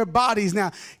in your bodies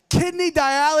now. Kidney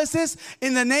dialysis,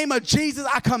 in the name of Jesus,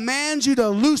 I command you to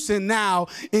loosen now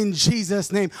in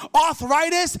Jesus' name.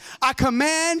 Arthritis, I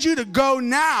command you to go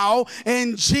now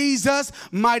in Jesus'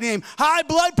 mighty name. High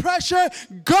blood pressure,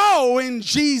 go in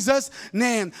Jesus'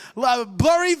 name.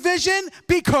 Blurry vision,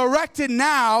 be corrected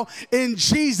now in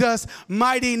Jesus'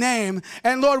 mighty name.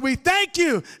 And Lord, we thank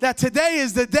you that today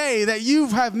is the day that you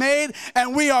have made,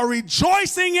 and we are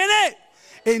rejoicing in it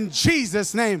in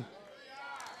Jesus' name.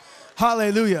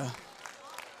 Hallelujah.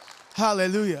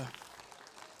 Hallelujah.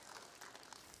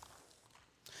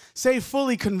 Say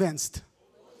fully convinced.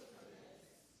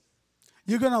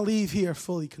 You're going to leave here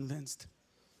fully convinced.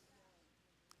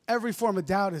 Every form of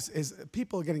doubt is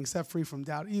people are getting set free from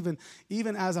doubt,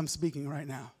 even as I'm speaking right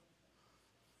now.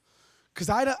 Because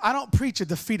I don't preach a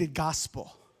defeated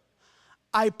gospel.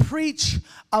 I preach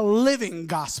a living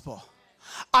gospel.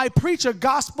 I preach a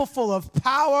gospel full of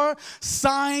power,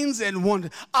 signs, and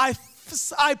wonders. I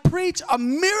preach a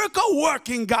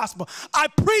miracle-working gospel. I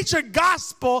preach a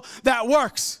gospel that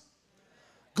works.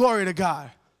 Glory to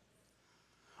God.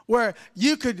 Where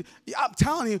you could, I'm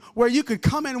telling you, where you could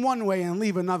come in one way and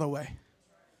leave another way.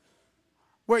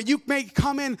 Where you may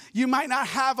come in, you might not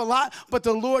have a lot, but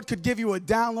the Lord could give you a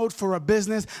download for a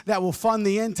business that will fund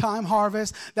the end time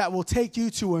harvest, that will take you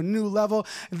to a new level.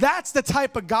 That's the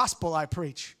type of gospel I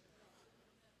preach.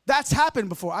 That's happened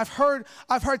before. I've heard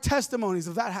testimonies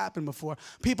of that happen before.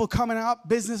 People coming up,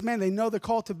 businessmen, they know they're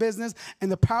called to business,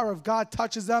 and the power of God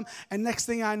touches them, and next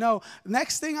thing I know,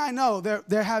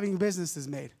 they're having businesses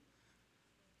made.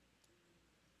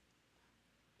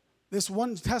 This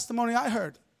one testimony I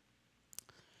heard.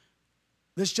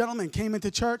 This gentleman came into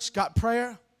church, got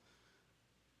prayer.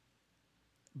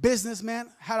 Businessman,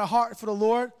 had a heart for the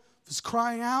Lord, was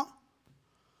crying out.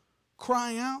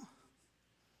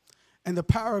 And the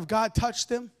power of God touched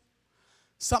him.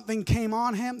 Something came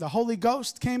on him. The Holy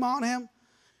Ghost came on him.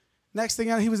 Next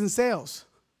thing I know, he was in sales.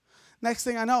 Next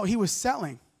thing I know, he was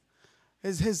selling.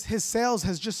 His sales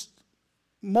has just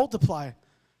multiplied.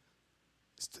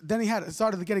 Then he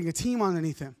started getting a team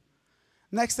underneath him.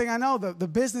 Next thing I know, the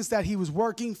business that he was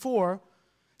working for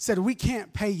said, we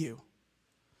can't pay you.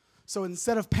 So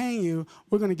instead of paying you,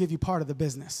 we're going to give you part of the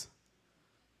business.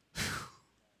 Whew.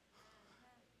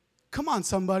 Come on,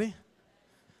 somebody.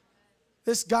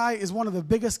 This guy is one of the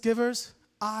biggest givers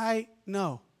I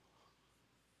know.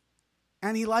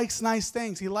 And he likes nice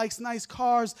things. He likes nice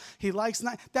cars.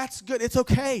 That's good. It's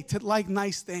okay to like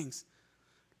nice things.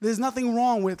 There's nothing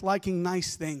wrong with liking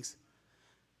nice things.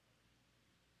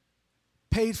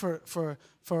 Paid for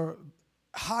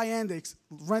high-end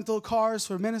rental cars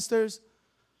for ministers.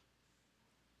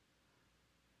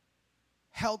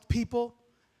 Helped people.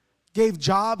 Gave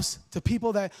jobs to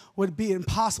people that would be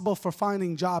impossible for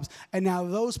finding jobs. And now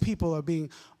those people are being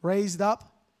raised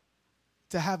up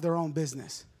to have their own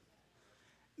business.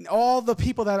 And all the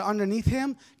people that are underneath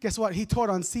him, guess what? He taught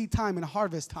on seed time and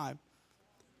harvest time.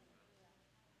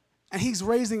 And he's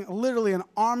raising literally an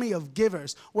army of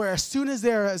givers where as soon as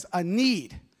there is a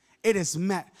need, it is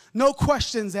met. No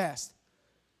questions asked.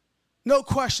 No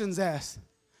questions asked.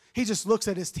 He just looks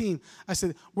at his team. I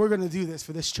said, we're going to do this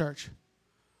for this church.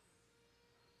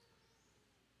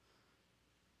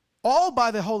 All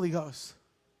by the Holy Ghost.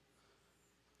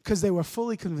 Because they were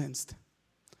fully convinced.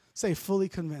 Say, fully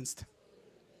convinced.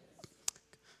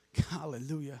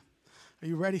 Hallelujah. Are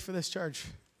you ready for this, church?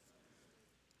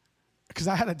 Because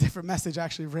I had a different message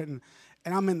actually written,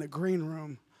 and I'm in the green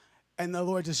room, and the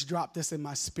Lord just dropped this in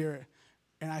my spirit.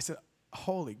 And I said,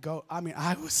 holy go. I mean,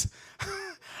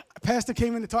 Pastor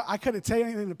came in to talk. I couldn't say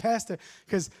anything to Pastor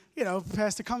because,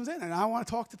 Pastor comes in, and I want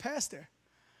to talk to Pastor.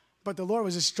 But the Lord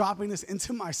was just dropping this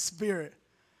into my spirit.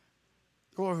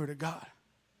 Glory to God.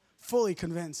 Fully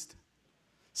convinced.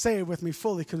 Say it with me,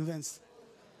 fully convinced.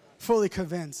 Fully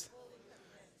convinced.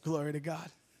 Glory to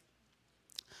God.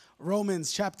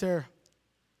 Romans chapter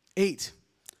 8,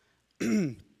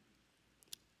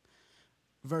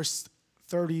 verse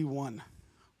 31.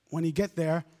 When you get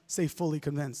there, say fully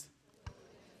convinced.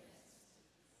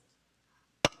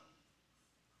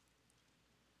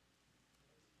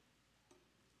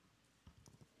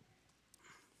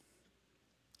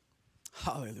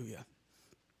 Hallelujah.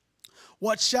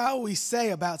 What shall we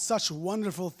say about such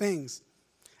wonderful things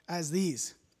as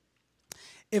these?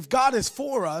 If God is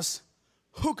for us,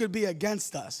 who could be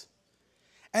against us?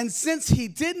 And since he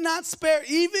did not spare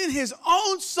even his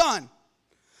own son,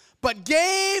 but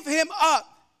gave him up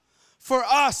for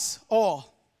us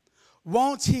all,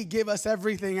 won't he give us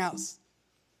everything else?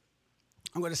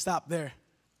 I'm going to stop there.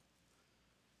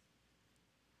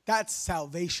 That's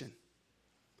salvation.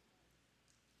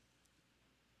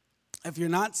 If you're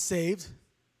not saved,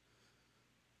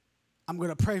 I'm going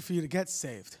to pray for you to get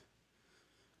saved.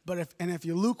 But if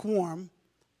you're lukewarm,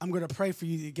 I'm going to pray for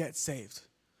you to get saved.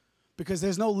 Because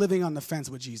there's no living on the fence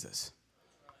with Jesus.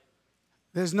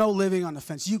 There's no living on the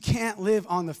fence. You can't live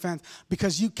on the fence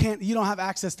because you don't have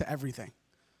access to everything.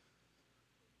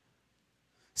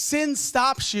 Sin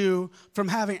stops you from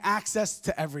having access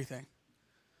to everything.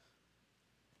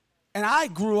 And I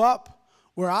grew up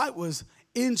where I was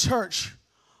in church,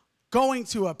 going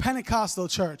to a Pentecostal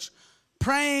church,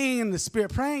 praying in the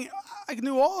Spirit, praying. I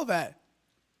knew all of that.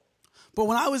 But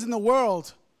when I was in the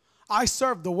world, I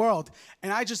served the world,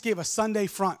 and I just gave a Sunday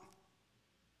front.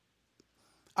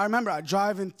 I remember I'd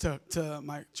drive into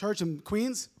my church in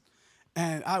Queens,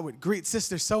 and I would greet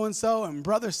sister so-and-so and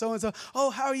brother so-and-so.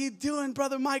 Oh, how are you doing,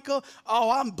 Brother Michael?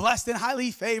 Oh, I'm blessed and highly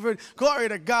favored. Glory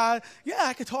to God. Yeah,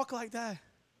 I could talk like that.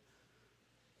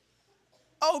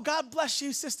 Oh, God bless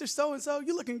you, sister so-and-so.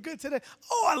 You're looking good today.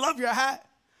 Oh, I love your hat.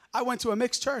 I went to a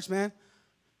mixed church, man.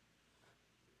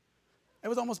 It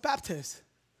was almost Baptist.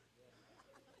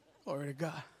 Glory to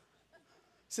God.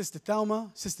 Sister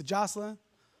Thelma, Sister Jocelyn.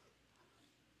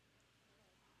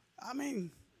 I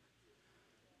mean,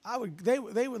 I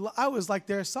was like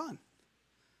their son.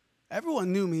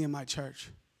 Everyone knew me in my church.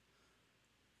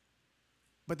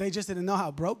 But they just didn't know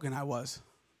how broken I was.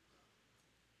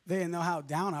 They didn't know how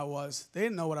down I was. They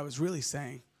didn't know what I was really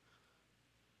saying.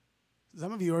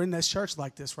 Some of you are in this church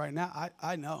like this right now.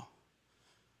 I know.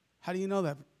 How do you know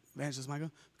that, Evangelist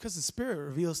Michael? Because the Spirit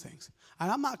reveals things.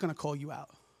 And I'm not going to call you out.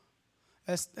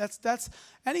 That's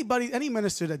any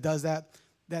minister that does that,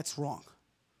 that's wrong.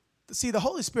 See, the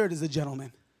Holy Spirit is a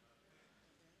gentleman.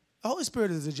 The Holy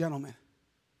Spirit is a gentleman.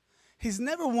 He's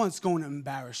never once going to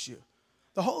embarrass you.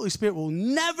 The Holy Spirit will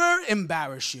never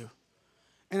embarrass you.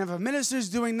 And if a minister is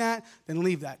doing that, then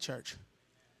leave that church.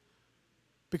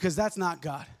 Because that's not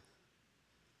God.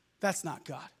 That's not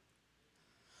God.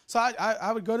 So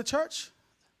I would go to church,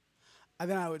 and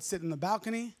then I would sit in the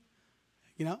balcony,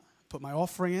 put my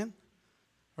offering in,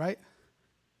 right?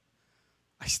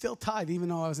 I still tithe even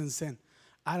though I was in sin.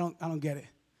 I don't get it.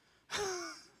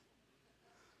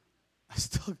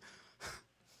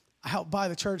 I helped buy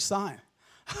the church sign.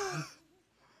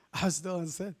 I was still in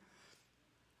sin.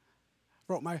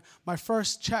 Wrote my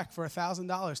first check for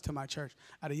 $1,000 to my church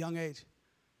at a young age.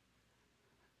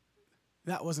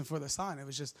 That wasn't for the sign. It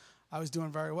was just I was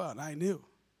doing very well, and I knew.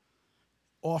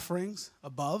 Offerings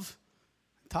above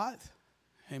tithe.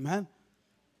 Amen.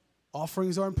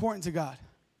 Offerings are important to God.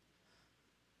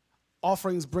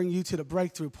 Offerings bring you to the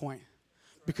breakthrough point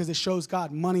because it shows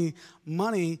God money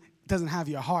doesn't have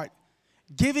your heart.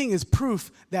 Giving is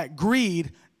proof that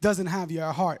greed doesn't have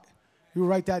your heart. You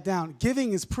write that down.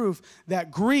 Giving is proof that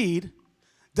greed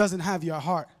doesn't have your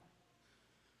heart.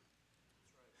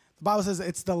 The Bible says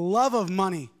it's the love of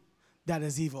money that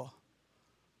is evil.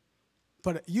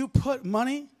 But you put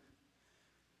money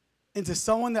into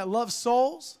someone that loves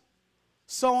souls,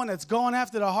 someone that's going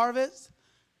after the harvest,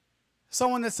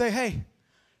 someone that say, hey,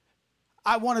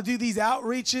 I want to do these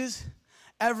outreaches,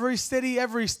 every city,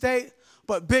 every state,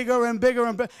 but bigger and bigger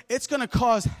and bigger. It's going to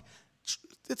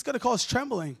cause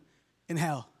trembling in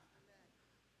hell.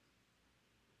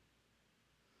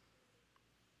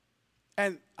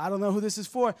 And I don't know who this is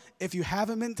for. If you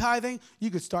haven't been tithing,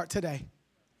 you could start today.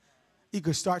 You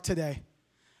could start today.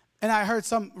 And I heard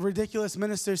some ridiculous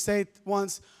minister say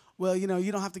once, well, you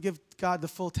don't have to give God the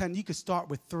full 10. You could start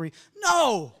with 3.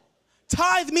 No!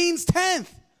 Tithe means 10th.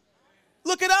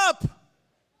 Look it up.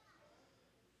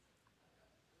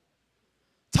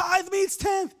 Tithe means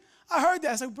 10th. I heard that.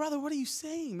 I was like, brother, what are you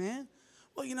saying, man?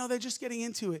 Well, they're just getting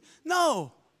into it.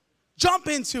 No. Jump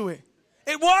into it.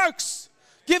 It works.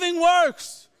 Giving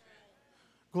works.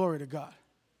 Glory to God.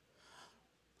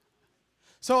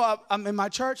 So I'm in my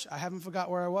church. I haven't forgot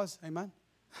where I was. Amen.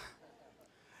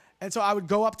 And so I would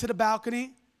go up to the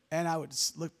balcony, and I would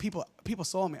look. People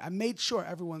saw me. I made sure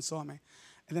everyone saw me.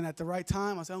 And then at the right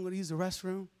time, I said, I'm going to use the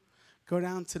restroom, go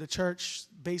down to the church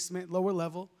basement, lower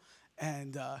level,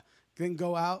 and then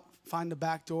go out, find the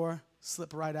back door,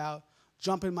 slip right out,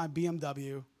 jump in my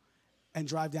BMW, and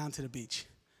drive down to the beach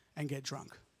and get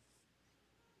drunk.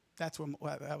 That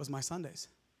was my Sundays.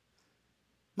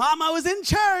 Mom, I was in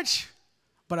church,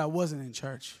 but I wasn't in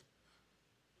church.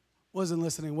 Wasn't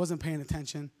listening, wasn't paying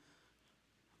attention,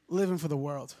 living for the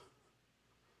world.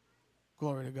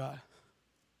 Glory to God.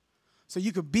 So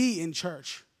you could be in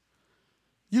church.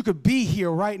 You could be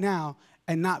here right now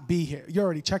and not be here. You're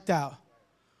already checked out.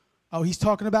 Oh, he's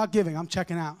talking about giving. I'm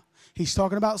checking out. He's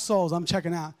talking about souls. I'm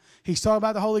checking out. He's talking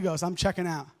about the Holy Ghost. I'm checking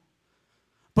out.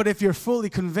 But if you're fully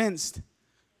convinced,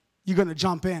 you're going to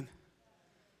jump in.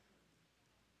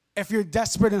 If you're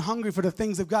desperate and hungry for the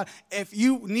things of God, if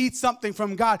you need something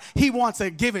from God, he wants to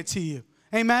give it to you.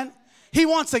 Amen? He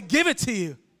wants to give it to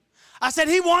you. I said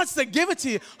he wants to give it to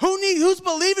you. Who's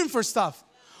believing for stuff?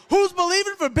 Who's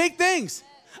believing for big things?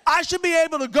 I should be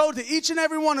able to go to each and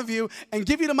every one of you and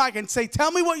give you the mic and say,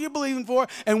 tell me what you're believing for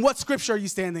and what scripture are you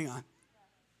standing on?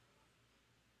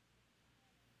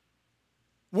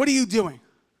 What are you doing?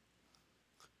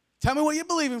 Tell me what you're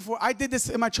believing for. I did this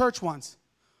in my church once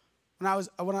when I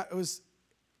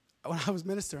was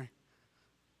ministering.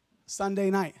 Sunday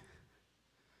night,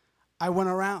 I went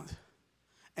around,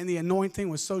 and the anointing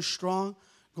was so strong.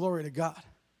 Glory to God.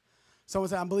 Someone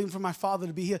said, I'm believing for my father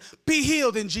to be healed. Be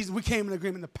healed in Jesus. We came in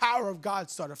agreement. The power of God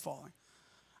started falling.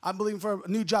 I'm believing for a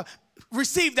new job.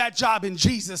 Receive that job in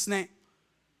Jesus' name.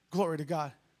 Glory to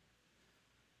God.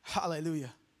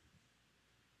 Hallelujah.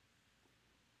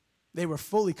 They were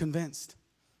fully convinced.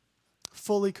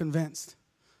 Fully convinced.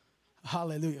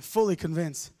 Hallelujah. Fully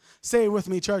convinced. Say it with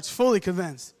me, church. Fully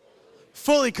convinced.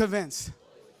 Fully convinced.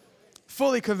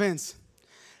 Fully convinced.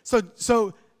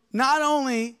 So not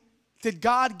only did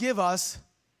God give us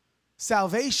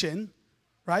salvation,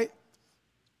 right?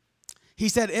 He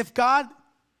said, if God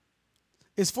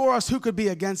is for us, who could be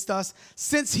against us?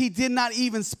 Since he did not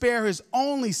even spare his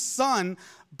only son,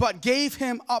 but gave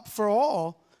him up for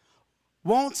all,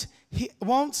 won't he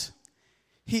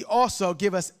also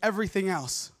give us everything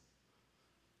else?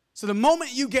 So the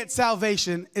moment you get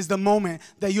salvation is the moment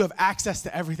that you have access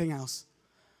to everything else.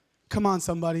 Come on,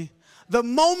 somebody. The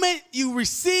moment you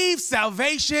receive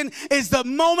salvation is the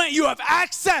moment you have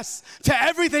access to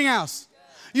everything else.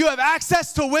 You have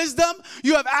access to wisdom.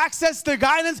 You have access to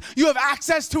guidance. You have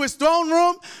access to his throne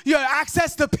room. You have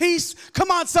access to peace.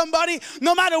 Come on, somebody.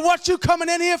 No matter what you're coming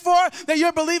in here for, that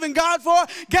you're believing God for,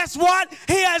 guess what?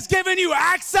 He has given you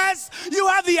access. You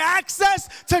have the access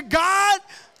to God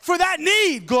for that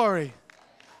need. Glory.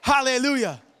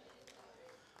 Hallelujah.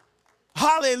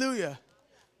 Hallelujah.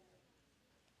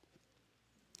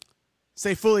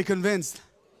 Say fully convinced.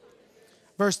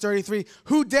 Verse 33,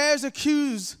 who dares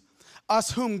accuse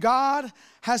us whom God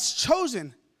has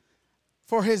chosen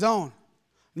for his own?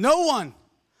 No one.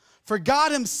 For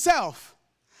God himself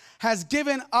has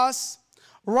given us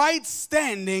right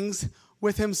standings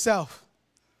with himself.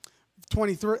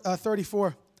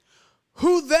 34,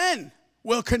 who then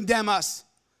will condemn us?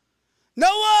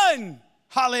 No one.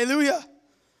 Hallelujah.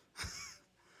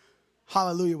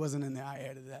 Hallelujah wasn't in there. I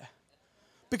added that.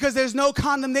 Because there's no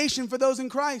condemnation for those in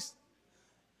Christ.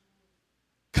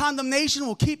 Condemnation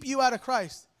will keep you out of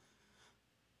Christ.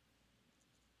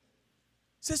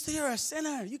 Sister, you're a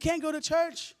sinner. You can't go to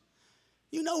church.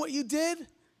 You know what you did.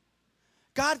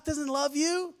 God doesn't love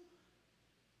you.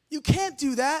 You can't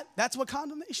do that. That's what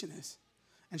condemnation is.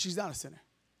 And she's not a sinner.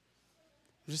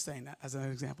 I'm just saying that as an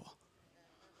example.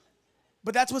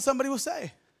 But that's what somebody will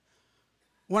say.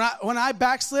 When I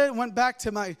backslid, went back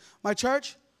to my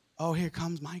church, oh, here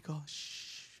comes Michael.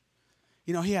 Shh.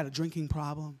 You know, he had a drinking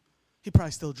problem. He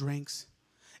probably still drinks.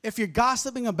 If you're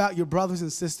gossiping about your brothers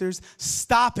and sisters,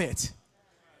 stop it.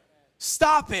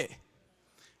 Stop it.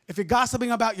 If you're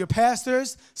gossiping about your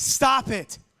pastors, stop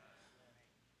it.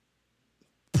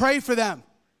 Pray for them.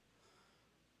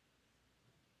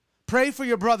 Pray for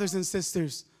your brothers and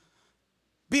sisters.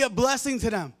 Be a blessing to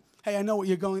them. Hey, I know what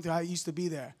you're going through. I used to be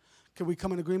there. Can we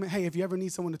come in agreement? Hey, if you ever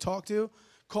need someone to talk to,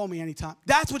 call me anytime.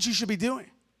 That's what you should be doing,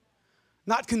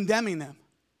 not condemning them.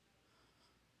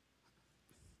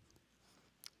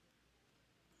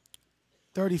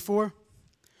 (34)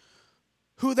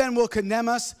 Who then will condemn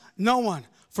us? No one.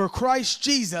 For Christ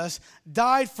Jesus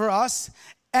died for us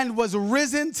and was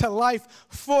risen to life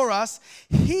for us.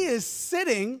 He is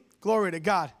sitting, glory to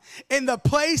God, in the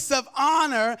place of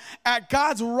honor at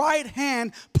God's right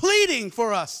hand, pleading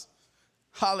for us.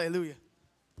 Hallelujah.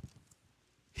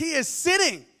 He is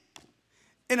sitting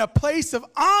in a place of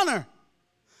honor,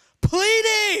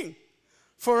 pleading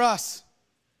for us.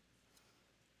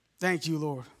 Thank you,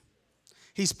 Lord.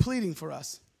 He's pleading for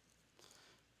us.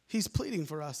 He's pleading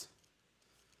for us.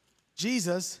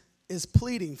 Jesus is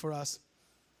pleading for us.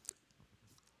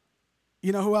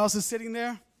 You know who else is sitting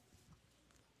there?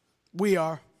 We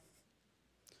are.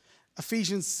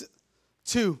 Ephesians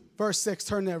 2, verse 6.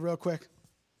 Turn there real quick.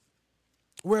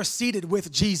 We're seated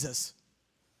with Jesus.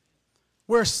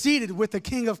 We're seated with the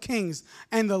King of Kings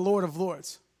and the Lord of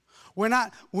Lords. We're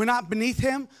not beneath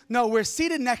him. No, we're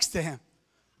seated next to him.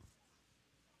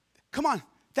 Come on,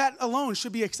 that alone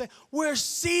should be exciting. We're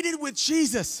seated with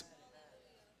Jesus.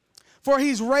 For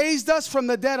he's raised us from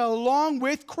the dead along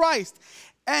with Christ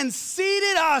and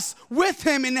seated us with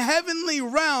him in heavenly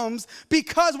realms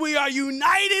because we are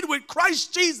united with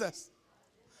Christ Jesus.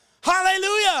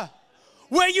 Hallelujah.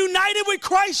 We're united with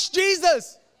Christ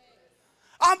Jesus.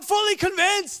 I'm fully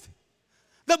convinced.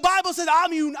 The Bible says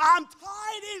I'm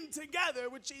tied in together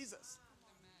with Jesus.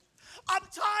 I'm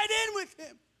tied in with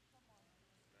him.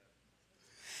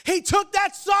 He took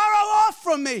that sorrow off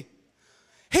from me.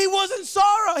 He wasn't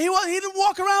sorrow. He didn't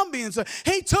walk around being sorrow.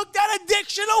 He took that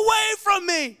addiction away from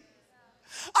me.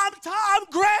 I'm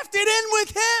grafted in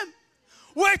with him.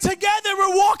 We're together.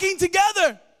 We're walking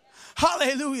together.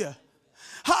 Hallelujah.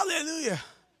 Hallelujah.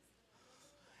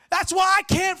 That's why I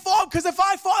can't fall, because if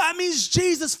I fall, that means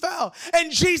Jesus fell.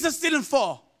 And Jesus didn't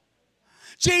fall.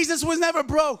 Jesus was never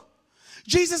broke.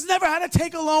 Jesus never had to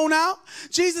take a loan out.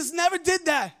 Jesus never did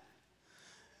that.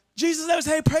 Jesus never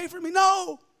said, hey, pray for me.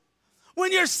 No.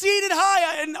 When you're seated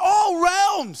high in all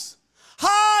realms,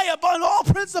 high above all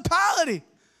principality.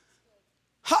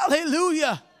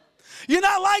 Hallelujah. You're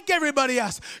not like everybody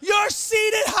else. You're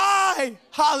seated high.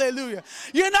 Hallelujah.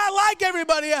 You're not like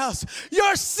everybody else.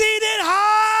 You're seated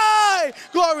high.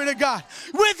 Glory to God.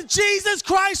 With Jesus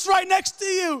Christ right next to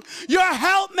you. Your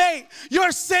helpmate.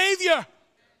 Your Savior.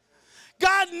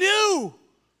 God knew.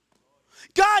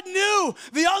 God knew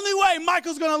the only way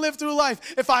Michael's going to live through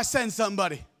life if I send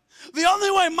somebody. The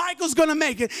only way Michael's going to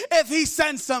make it if he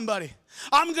sends somebody.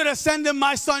 I'm going to send him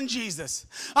my son Jesus.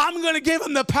 I'm going to give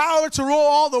him the power to rule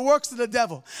all the works of the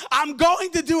devil. I'm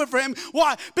going to do it for him.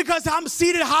 Why? Because I'm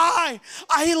seated high.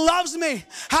 He loves me.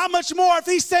 How much more if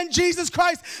he sent Jesus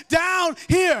Christ down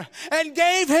here and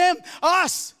gave him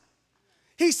us?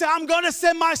 He said, I'm going to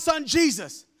send my son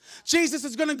Jesus. Jesus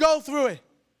is going to go through it.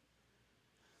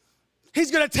 He's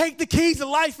going to take the keys to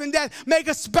life and death, make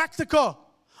a spectacle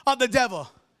of the devil.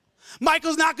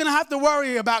 Michael's not going to have to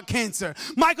worry about cancer.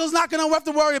 Michael's not going to have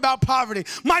to worry about poverty.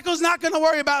 Michael's not going to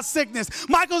worry about sickness.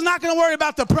 Michael's not going to worry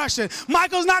about depression.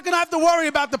 Michael's not going to have to worry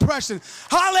about depression.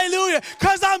 Hallelujah.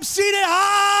 Because I'm seated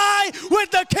high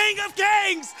with the King of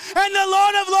Kings and the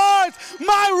Lord of Lords,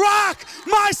 my rock,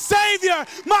 my Savior,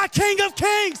 my King of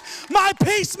Kings, my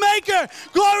peacemaker.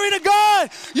 Glory to God.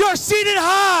 You're seated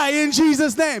high in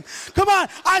Jesus' name. Come on.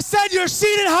 I said you're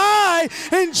seated high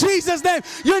in Jesus' name.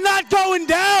 You're not going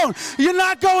down. You're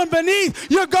not going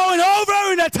beneath. You're going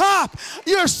over in the top.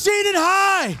 You're seated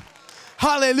high.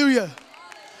 Hallelujah.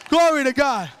 Glory to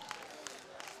God.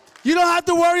 You don't have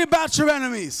to worry about your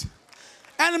enemies.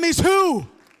 Enemies who?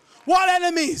 What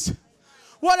enemies?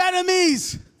 What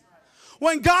enemies?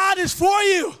 When God is for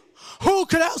you, who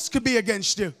else could be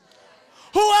against you?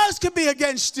 Who else could be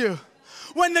against you?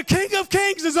 When the King of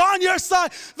Kings is on your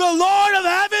side, the Lord of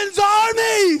Heaven's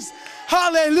armies.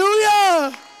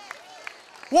 Hallelujah.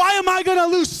 Why am I going to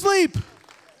lose sleep?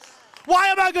 Why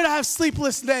am I going to have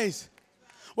sleepless days?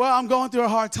 Well, I'm going through a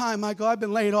hard time, Michael. I've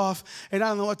been laid off, and I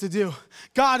don't know what to do.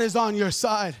 God is on your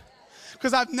side.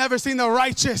 Because I've never seen the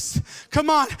righteous. Come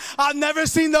on. I've never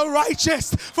seen the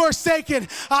righteous forsaken.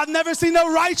 I've never seen the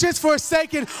righteous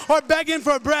forsaken or begging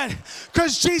for bread.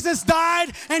 Because Jesus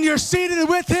died and you're seated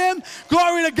with him.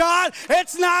 Glory to God.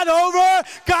 It's not over.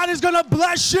 God is going to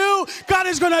bless you. God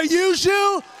is going to use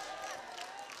you.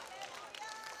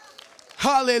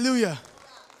 Hallelujah.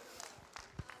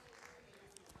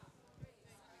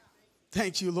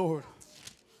 Thank you, Lord.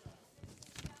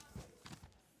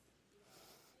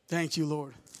 Thank you,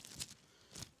 Lord.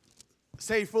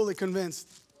 Say fully convinced.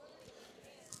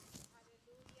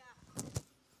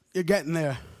 You're getting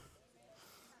there.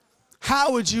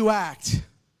 How would you act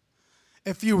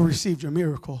if you received your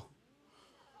miracle?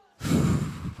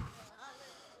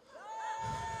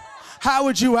 How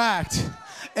would you act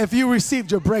if you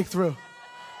received your breakthrough?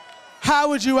 How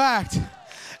would you act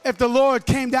if the Lord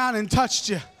came down and touched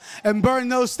you and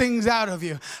burned those things out of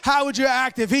you? How would you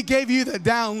act if he gave you the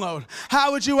download?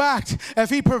 How would you act if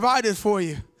he provided for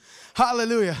you?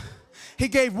 Hallelujah. He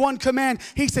gave one command.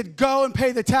 He said, go and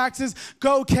pay the taxes,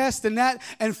 go cast the net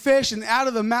and fish. And out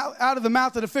of the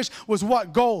mouth of the fish was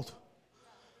what? Gold.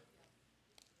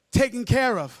 Taken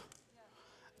care of.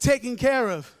 Taken care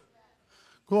of.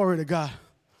 Glory to God.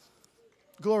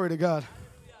 Glory to God.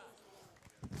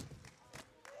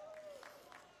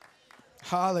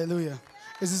 Hallelujah.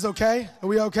 Is this okay? Are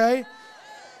we okay?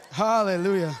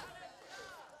 Hallelujah.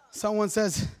 Someone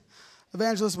says,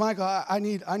 Evangelist Michael, I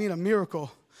need a miracle.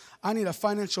 I need a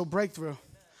financial breakthrough.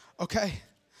 Okay,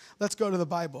 let's go to the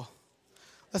Bible.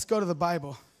 Let's go to the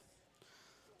Bible.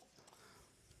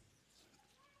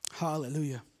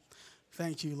 Hallelujah.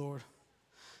 Thank you, Lord.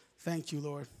 Thank you,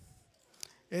 Lord.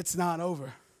 It's not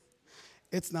over.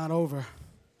 It's not over.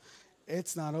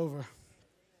 It's not over.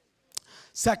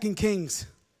 2 Kings,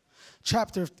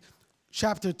 chapter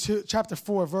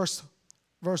 4, verse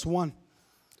 1.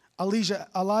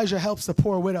 Elijah helps the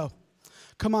poor widow.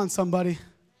 Come on, somebody.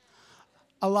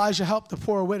 Elijah helped the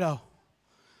poor widow.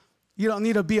 You don't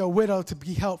need to be a widow to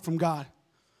be helped from God.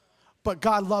 But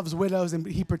God loves widows and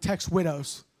he protects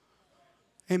widows.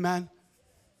 Amen.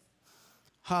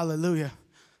 Hallelujah.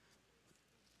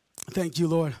 Thank you,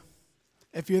 Lord.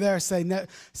 If you're there,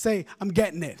 say, I'm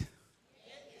getting it.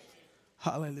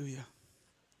 Hallelujah.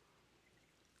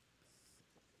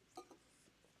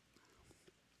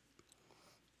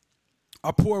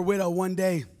 A poor widow one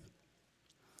day,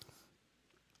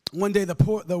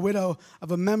 the widow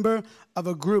of a member of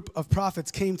a group of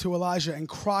prophets came to Elijah and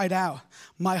cried out,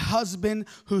 "My husband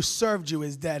who served you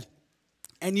is dead."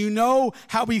 And you know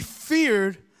how he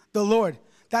feared the Lord.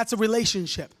 That's a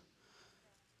relationship.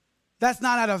 That's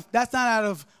not out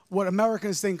of what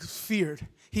Americans think feared.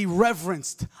 He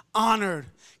reverenced, honored,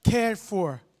 cared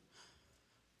for.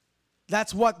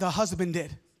 That's what the husband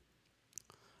did.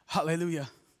 Hallelujah.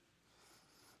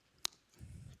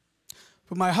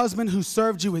 "But my husband who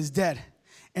served you is dead,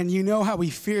 and you know how he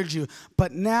feared you.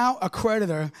 But now a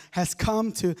creditor has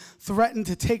come to threaten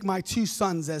to take my 2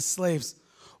 sons as slaves.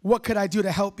 What could I do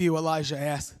to help you?" Elijah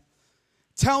asked.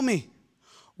 "Tell me,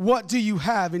 what do you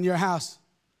have in your house?"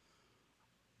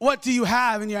 What do you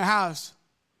have in your house?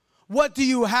 What do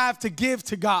you have to give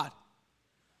to God?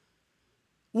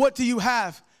 What do you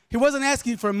have? He wasn't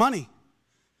asking for money.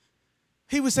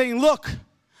 He was saying, look,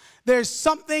 there's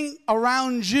something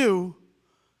around you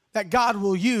that God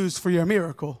will use for your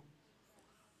miracle.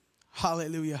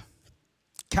 Hallelujah.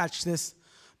 Catch this.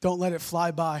 Don't let it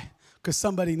fly by, because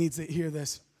somebody needs to hear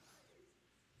this.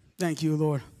 Thank you,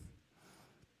 Lord.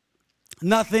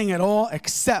 Nothing at all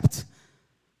except,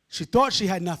 she thought she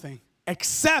had nothing,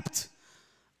 except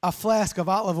a flask of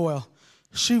olive oil.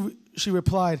 She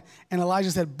replied, and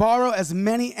Elijah said, "Borrow as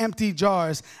many empty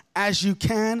jars as you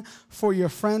can for your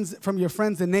friends, from your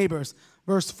friends and neighbors."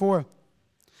 Verse 4.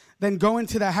 "Then go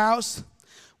into the house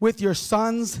with your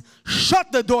sons.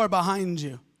 Shut the door behind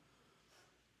you."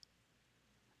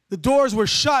 The doors were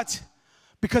shut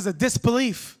because of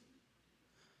disbelief.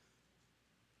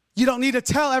 You don't need to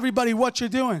tell everybody what you're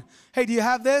doing. Hey, do you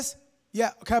have this?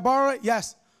 Yeah. Can I borrow it?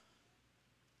 Yes.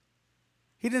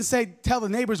 He didn't say tell the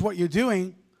neighbors what you're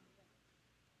doing.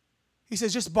 He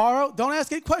says just borrow. Don't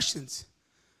ask any questions.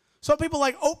 Some people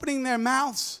like opening their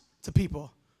mouths to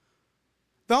people.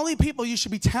 The only people you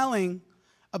should be telling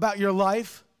about your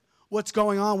life, what's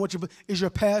going on, is your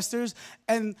pastors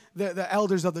and the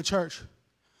elders of the church.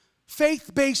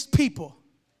 Faith-based people.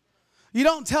 You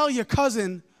don't tell your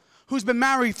cousin who's been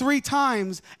married 3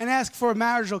 times and ask for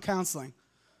marital counseling.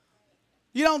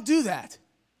 You don't do that.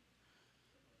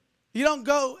 You don't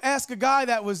go ask a guy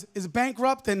that is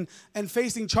bankrupt and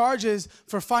facing charges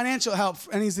for financial help,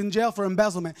 and he's in jail for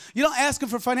embezzlement. You don't ask him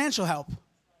for financial help.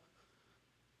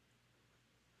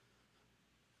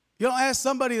 You don't ask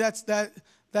somebody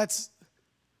that's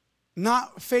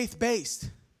not faith-based.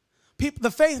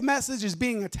 The faith message is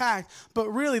being attacked, but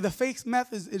really the faith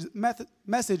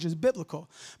message is biblical.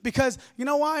 Because you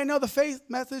know why I know the faith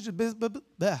message is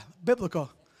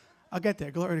biblical? I'll get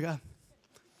there. Glory to God.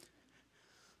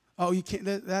 Oh, you can't,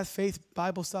 that faith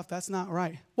Bible stuff, that's not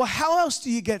right. Well, how else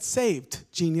do you get saved,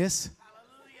 genius?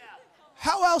 Hallelujah.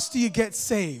 How else do you get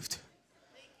saved?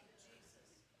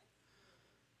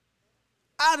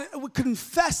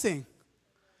 Confessing,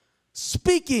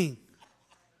 speaking.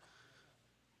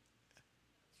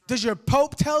 Does your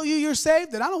Pope tell you you're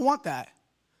saved? Then I don't want that.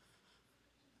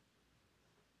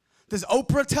 Does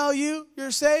Oprah tell you you're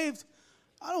saved?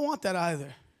 I don't want that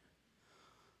either.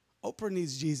 Oprah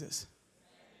needs Jesus.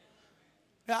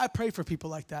 Yeah, I pray for people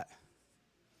like that.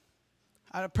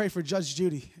 I pray for Judge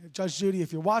Judy. Judge Judy,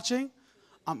 if you're watching,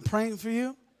 I'm praying for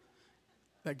you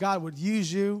that God would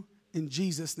use you in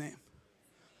Jesus' name.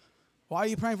 Why are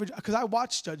you praying for? Because I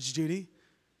watched Judge Judy,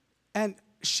 and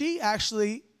she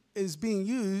actually is being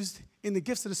used in the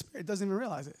gifts of the Spirit. Doesn't even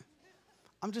realize it.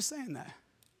 I'm just saying that.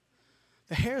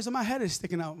 The hairs on my head is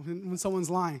sticking out when someone's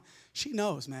lying. She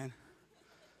knows, man.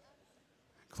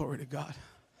 Glory to God.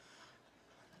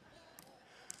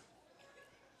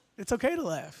 It's okay to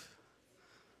laugh.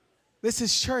 This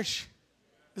is church.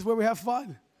 This is where we have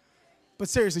fun. But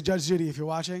seriously, Judge Judy, if you're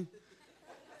watching,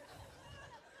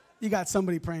 you got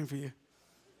somebody praying for you.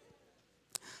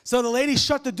 So the lady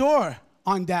shut the door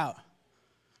on doubt.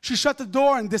 She shut the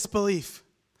door in disbelief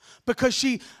because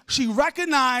she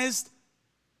recognized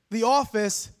the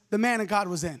office the man of God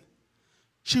was in.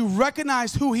 She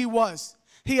recognized who he was.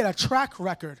 He had a track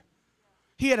record.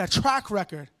 He had a track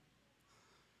record.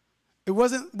 It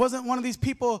wasn't one of these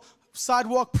people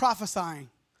sidewalk prophesying.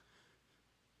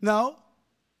 No,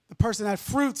 the person had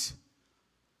fruit.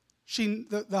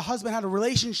 The husband had a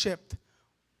relationship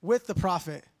with the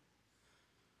prophet.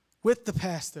 with the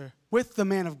pastor, with the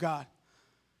man of God.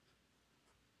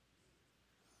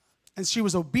 And she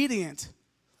was obedient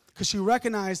because she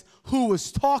recognized who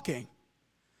was talking.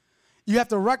 You have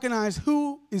to recognize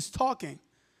who is talking.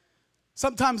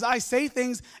 Sometimes I say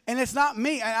things and it's not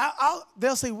me. And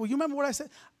they'll say, well, you remember what I said?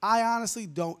 I honestly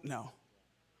don't know.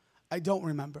 I don't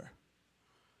remember.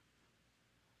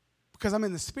 Because I'm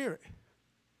in the Spirit.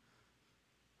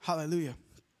 Hallelujah.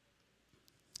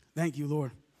 Thank you,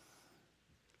 Lord.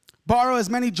 Borrow as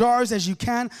many jars as you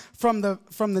can from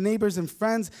the neighbors and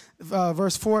friends.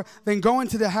 Verse 4, then go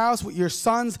into the house with your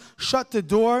sons, shut the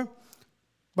door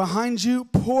behind you,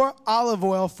 pour olive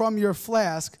oil from your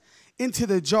flask into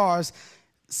the jars,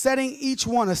 setting each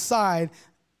one aside,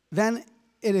 then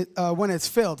when it's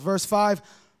filled. Verse 5,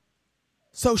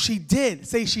 so she did.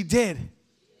 Say she did.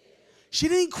 She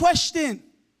didn't question.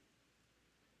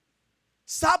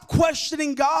 Stop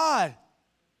questioning God.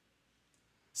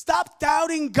 Stop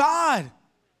doubting God.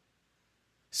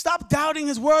 Stop doubting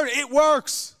His word. It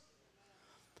works.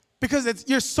 Because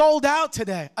you're sold out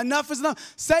today. Enough is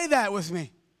enough. Say that with me.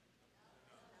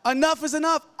 Enough is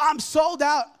enough. I'm sold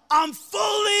out. I'm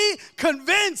fully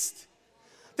convinced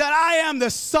that I am the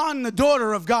son, the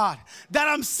daughter of God. That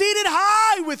I'm seated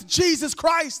high with Jesus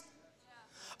Christ.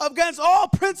 Against all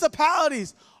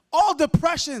principalities, all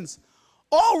depressions,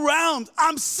 all realms.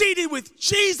 I'm seated with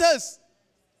Jesus.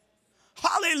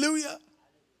 Hallelujah.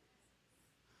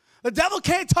 The devil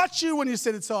can't touch you when you're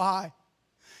sitting so high.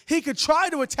 He could try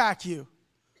to attack you,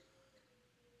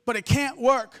 but it can't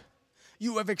work.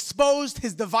 You have exposed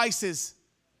his devices.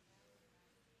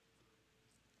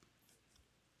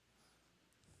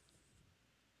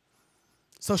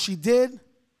 So she did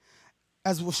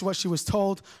as what she was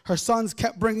told. Her sons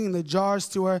kept bringing the jars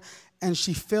to her, and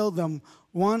she filled them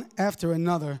one after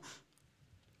another.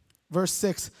 Verse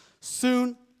 6,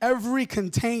 soon every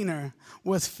container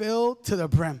was filled to the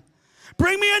brim.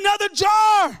 Bring me another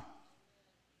jar,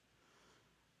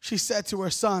 she said to her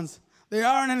sons. There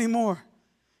aren't any more,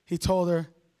 he told her.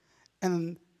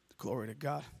 And glory to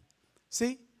God.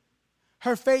 See,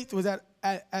 her faith was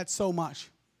at so much.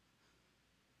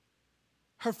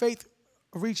 Her faith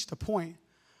reached a point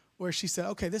where she said,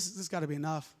 okay, this has got to be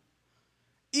enough.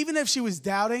 Even if she was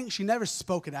doubting, she never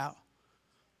spoke it out.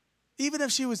 Even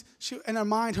if she in her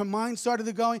mind started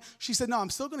to going, she said, no, I'm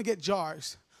still going to get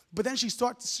jars. But then she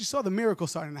saw the miracle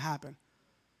starting to happen.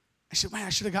 And she said, man, I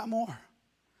should have got more.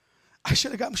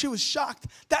 She was shocked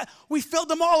that we filled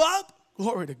them all up.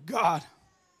 Glory to God.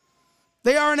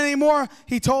 They aren't anymore,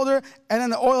 he told her, and then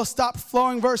the oil stopped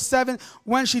flowing. Verse 7,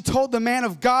 when she told the man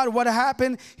of God what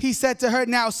happened, he said to her,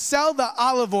 now sell the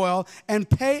olive oil and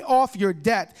pay off your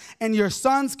debt, and your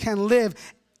sons can live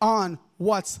on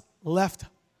what's left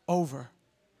over.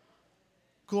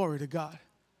 Glory to God.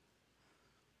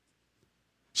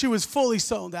 She was fully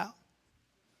sold out.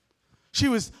 She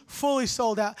was fully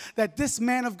sold out that this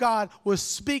man of God was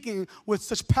speaking with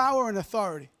such power and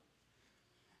authority.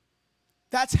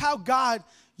 That's how God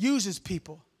uses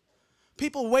people.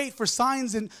 People wait for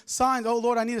signs. Oh,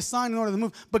 Lord, I need a sign in order to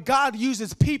move. But God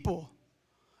uses people.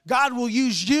 God will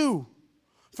use you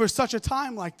for such a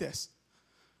time like this.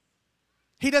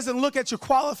 He doesn't look at your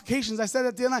qualifications. I said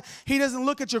at the end, he doesn't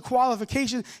look at your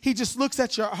qualifications. He just looks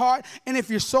at your heart. And if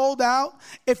you're sold out,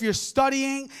 if you're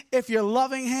studying, if you're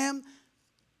loving him,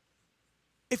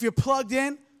 if you're plugged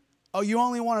in, oh, you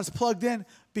only want us plugged in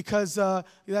because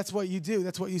that's what you do.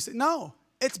 That's what you say. No.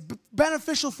 It's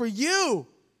beneficial for you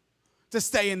to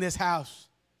stay in this house.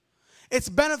 It's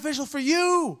beneficial for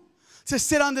you to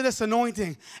sit under this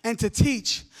anointing and to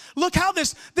teach. Look how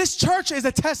this church is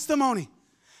a testimony.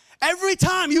 Every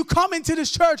time you come into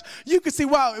this church, you can see,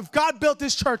 wow, if God built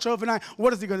this church overnight,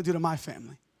 what is he going to do to my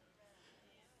family?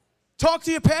 Talk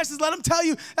to your pastors. Let them tell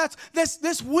you that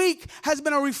this week has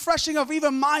been a refreshing of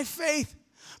even my faith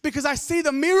because I see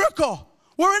the miracle.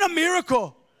 We're in a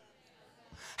miracle.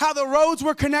 How the roads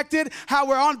were connected, how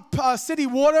we're on city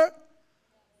water.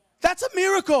 That's a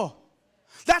miracle.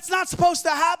 That's not supposed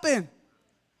to happen.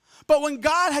 But when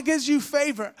God gives you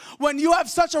favor, when you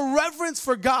have such a reverence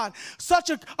for God,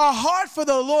 such a heart for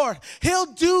the Lord, he'll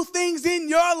do things in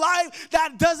your life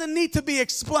that doesn't need to be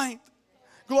explained.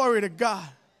 Glory to God.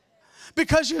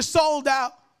 Because you're sold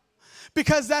out.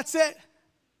 Because that's it.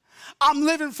 I'm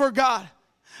living for God.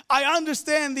 I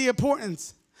understand the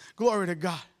importance. Glory to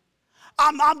God.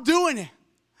 I'm doing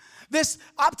it.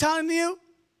 I'm telling you,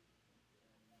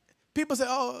 people say,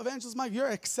 oh, Evangelist Mike, you're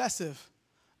excessive.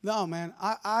 No, man,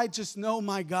 I just know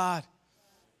my God.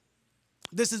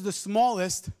 This is the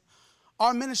smallest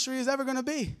our ministry is ever going to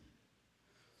be.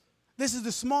 This is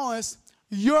the smallest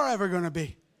you're ever going to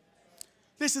be.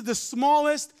 This is the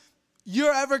smallest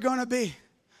you're ever going to be.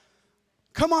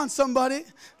 Come on, somebody.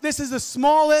 This is the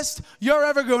smallest you're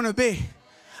ever going to be.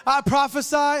 I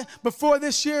prophesy before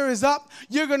this year is up,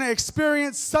 you're going to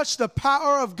experience such the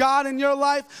power of God in your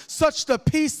life, such the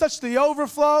peace, such the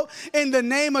overflow in the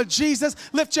name of Jesus.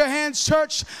 Lift your hands,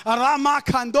 church. I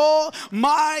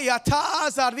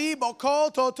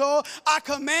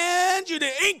command you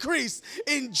to increase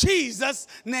in Jesus'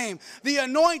 name. The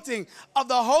anointing of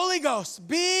the Holy Ghost.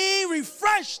 Be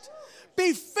refreshed.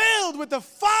 Be filled with the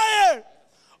fire.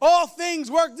 All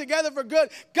things work together for good.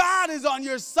 God is on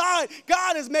your side.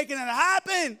 God is making it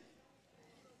happen.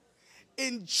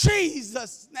 In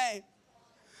Jesus' name.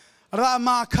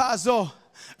 Ramakazo,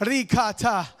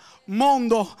 Rikata,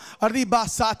 Mondo,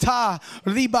 Ribasata,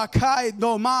 Ribakai,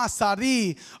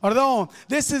 Domasari, Ardon.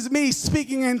 This is me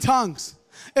speaking in tongues.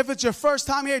 If it's your first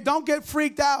time here, don't get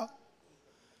freaked out.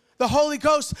 The Holy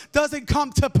Ghost doesn't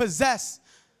come to possess.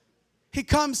 He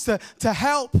comes to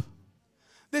help.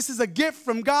 This is a gift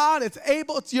from God.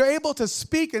 You're able to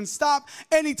speak and stop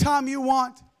anytime you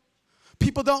want.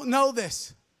 People don't know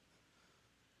this.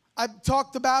 I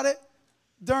talked about it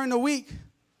during the week.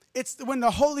 It's when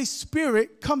the Holy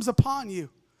Spirit comes upon you.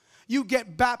 You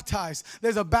get baptized.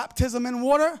 There's a baptism in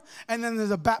water, and then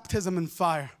there's a baptism in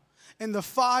fire. And the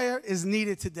fire is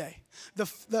needed today.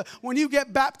 When you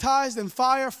get baptized in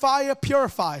fire, fire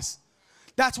purifies.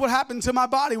 That's what happened to my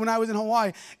body when I was in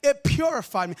Hawaii. It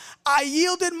purified me. I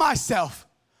yielded myself.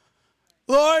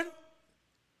 Lord,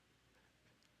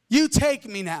 you take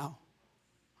me now.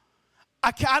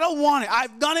 I don't want it.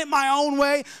 I've done it my own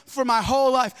way for my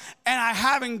whole life, and I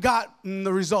haven't gotten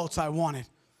the results I wanted.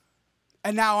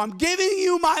 And now I'm giving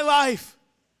you my life.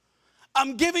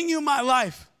 I'm giving you my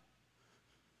life.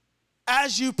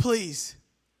 As you please.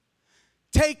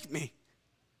 Take me.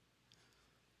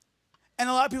 And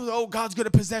a lot of people say, oh, God's going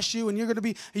to possess you, and you're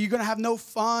going to have no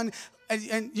fun,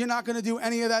 and you're not going to do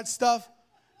any of that stuff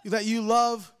that you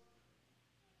love.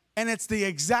 And it's the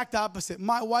exact opposite.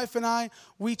 My wife and I,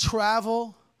 we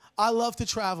travel. I love to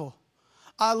travel.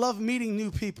 I love meeting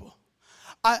new people.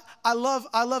 I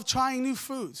love trying new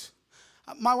foods.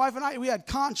 My wife and I, we had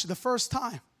conch the first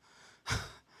time.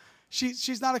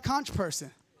 She's not a conch person.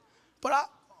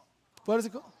 But what is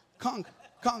it called? Conch.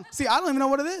 See, I don't even know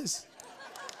what it is.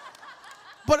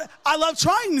 But I love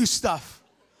trying new stuff.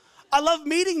 I love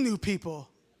meeting new people.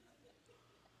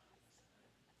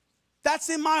 That's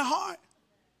in my heart.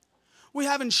 We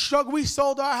haven't struggled. We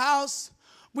sold our house.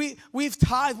 We've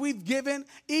tithed. We've given.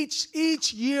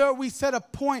 Each year we set a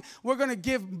point. We're going to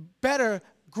give better,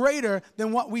 greater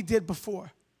than what we did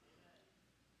before.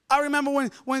 I remember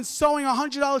when sewing a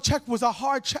 $100 check was a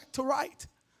hard check to write.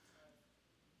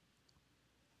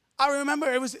 I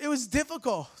remember it was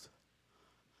difficult.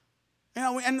 You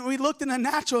know, and we looked in the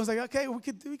natural. It was like, okay,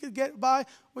 we could get by.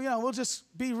 Well, we'll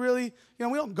just be really, we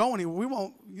don't go anywhere. We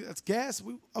won't. That's gas.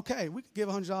 We could give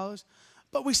 $100,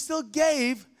 but we still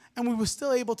gave, and we were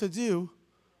still able to do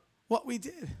what we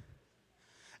did.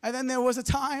 And then there was a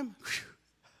time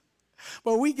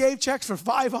where we gave checks for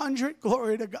 $500.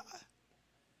 Glory to God.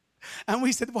 And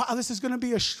we said, wow, this is going to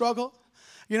be a struggle.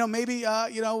 Maybe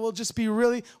we'll just be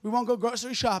we won't go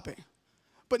grocery shopping.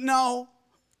 But no.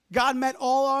 God met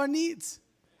all our needs.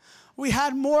 We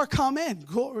had more come in.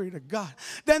 Glory to God.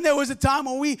 Then there was a time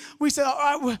when we said,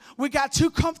 all right, we got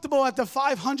too comfortable at the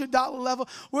 $500 level.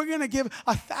 We're going to give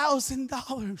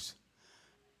 $1,000.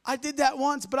 I did that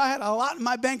once, but I had a lot in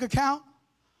my bank account.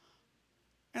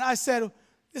 And I said,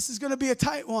 this is going to be a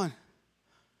tight one.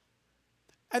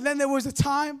 And then there was a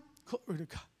time, glory to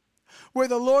God, where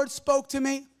the Lord spoke to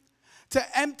me to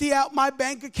empty out my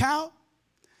bank account.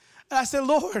 And I said,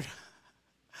 Lord,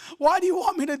 why do you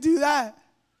want me to do that?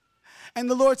 And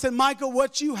the Lord said, Michael,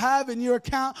 what you have in your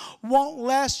account won't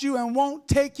last you and won't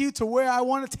take you to where I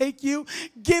want to take you.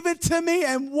 Give it to me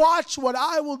and watch what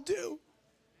I will do.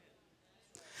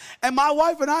 And my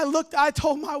wife and I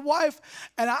told my wife,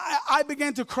 and I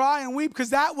began to cry and weep because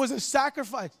that was a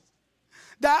sacrifice.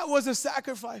 That was a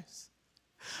sacrifice.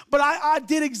 But I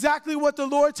did exactly what the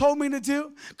Lord told me to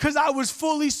do because I was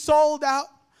fully sold out.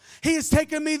 He has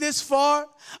taken me this far.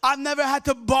 I've never had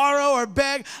to borrow or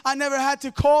beg. I never had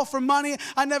to call for money.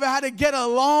 I never had to get a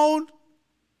loan.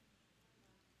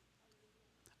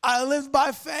 I lived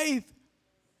by faith.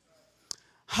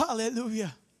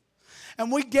 Hallelujah.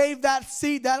 And we gave that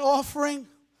seed, that offering.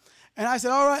 And I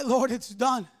said, all right, Lord, it's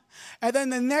done. And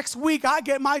then the next week, I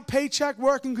get my paycheck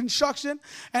working construction.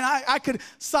 And I could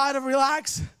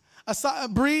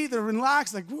breathe and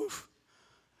relax, like, woof.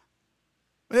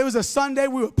 It was a Sunday,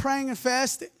 we were praying and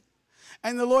fasting.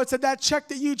 And the Lord said, that check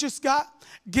that you just got,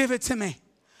 give it to me.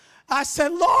 I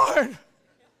said, Lord,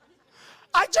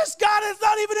 I just got it. It's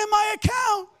not even in my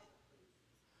account.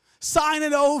 Sign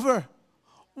it over.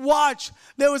 Watch.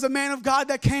 There was a man of God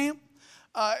that came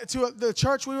to the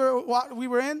church we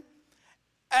were in,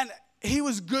 and he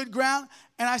was good ground.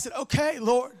 And I said, okay,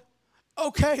 Lord.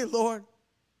 Okay, Lord.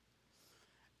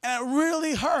 And it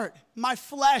really hurt my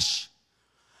flesh.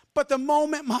 But the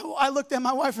moment I looked at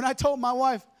my wife, and I told my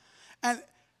wife, and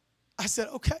I said,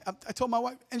 okay. I told my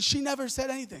wife, and she never said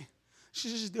anything. She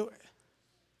said, just do it.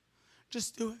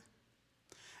 Just do it.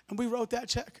 And we wrote that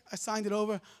check. I signed it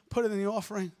over, put it in the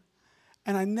offering,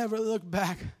 and I never looked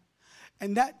back.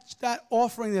 And that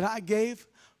offering that I gave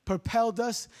propelled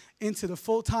us into the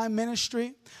full-time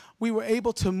ministry. We were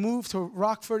able to move to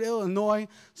Rockford, Illinois,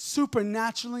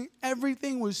 supernaturally.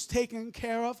 Everything was taken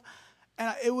care of.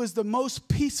 And it was the most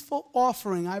peaceful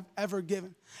offering I've ever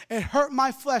given. It hurt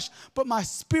my flesh, but my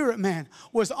spirit man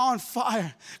was on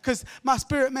fire. Because my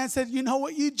spirit man said, you know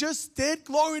what you just did?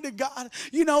 Glory to God.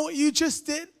 You know what you just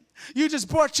did? You just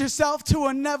brought yourself to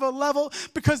another level,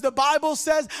 because the Bible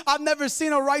says, I've never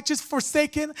seen a righteous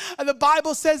forsaken. And the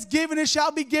Bible says, given it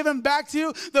shall be given back to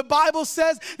you. The Bible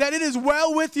says that it is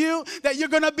well with you, that you're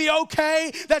going to be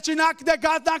okay, that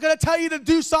God's not going to tell you to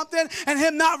do something and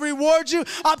him not reward you.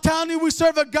 I'm telling you, we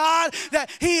serve a God that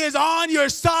he is on your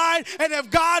side. And if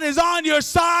God is on your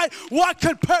side, what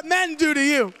could men do to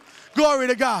you? Glory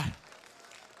to God.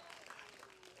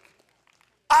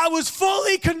 I was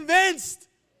fully convinced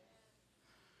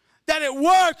that it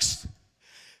works.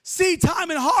 Seed time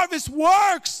and harvest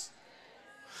works.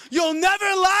 You'll never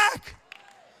lack.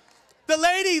 The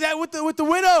lady that with the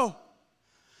widow,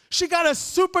 she got a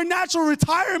supernatural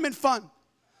retirement fund.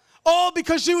 All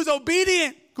because she was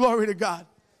obedient. Glory to God.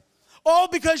 All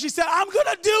because she said, I'm going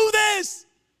to do this.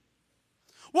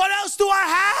 What else do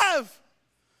I have?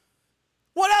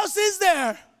 What else is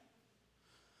there?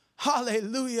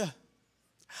 Hallelujah.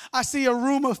 I see a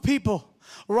room of people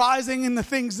rising in the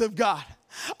things of God.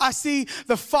 I see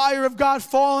the fire of God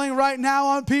falling right now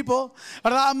on people.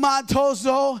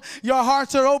 Ramatozo, your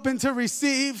hearts are open to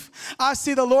receive. I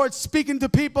see the Lord speaking to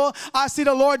people. I see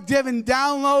the Lord giving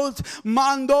downloads.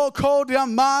 Mando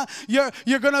kodama.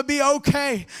 You're going to be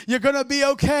okay. You're going to be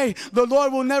okay. The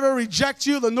Lord will never reject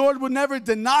you. The Lord will never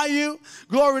deny you.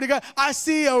 Glory to God. I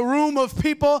see a room of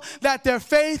people that their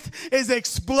faith is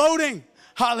exploding.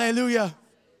 Hallelujah.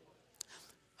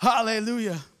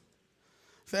 Hallelujah.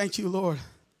 Thank you, Lord.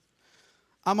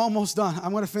 I'm almost done.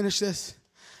 I'm going to finish this.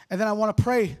 And then I want to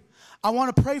pray. I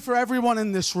want to pray for everyone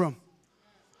in this room.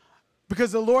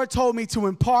 Because the Lord told me to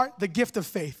impart the gift of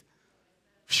faith.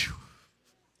 Whew.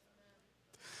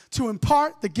 To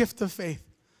impart the gift of faith.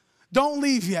 Don't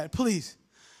leave yet, please.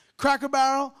 Cracker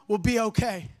Barrel will be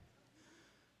okay.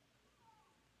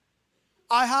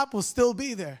 IHOP will still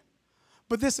be there.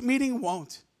 But this meeting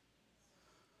won't.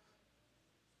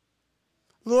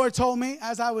 The Lord told me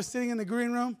as I was sitting in the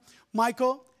green room,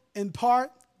 Michael,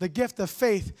 impart the gift of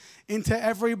faith into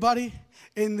everybody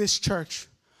in this church.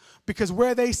 Because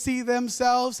where they see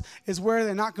themselves is where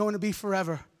they're not going to be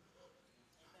forever.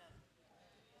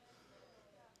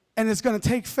 And it's going to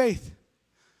take faith.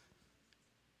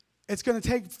 It's going to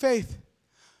take faith.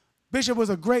 Bishop was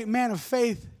a great man of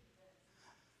faith.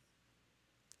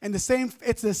 And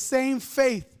it's the same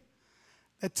faith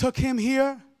that took him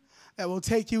here that will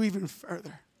take you even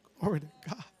further. Glory to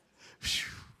God. Whew.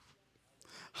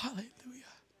 Hallelujah.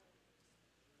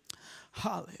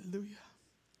 Hallelujah.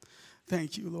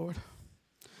 Thank you, Lord.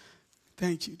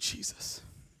 Thank you, Jesus.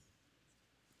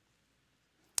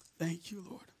 Thank you,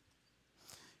 Lord.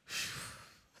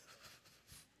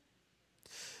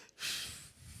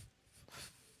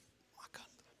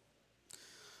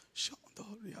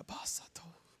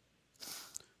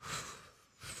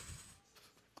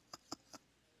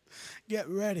 Get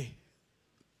ready.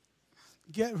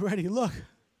 Get ready. Look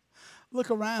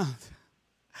around.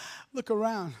 Look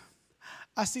around.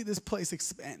 I see this place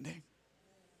expanding.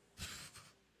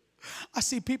 I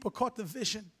see people caught the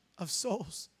vision of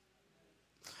souls.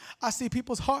 I see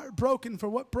people's heart broken for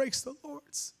what breaks the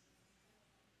Lord's.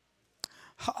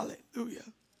 Hallelujah.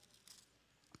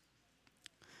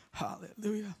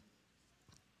 Hallelujah.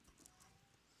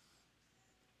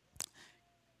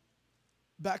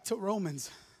 Back to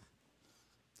Romans.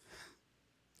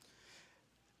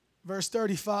 Verse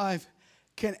 35,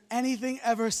 can anything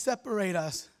ever separate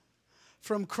us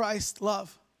from Christ's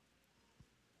love?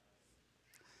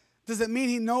 Does it mean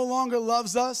he no longer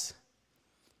loves us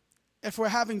if we're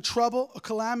having trouble or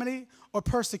calamity or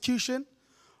persecution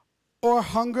or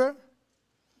hunger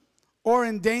or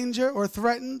in danger or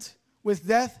threatened with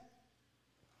death?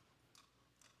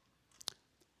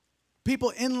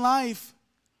 People, in life,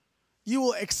 you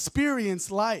will experience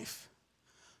life.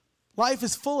 Life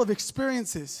is full of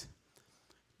experiences.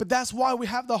 But that's why we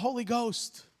have the Holy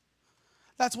Ghost.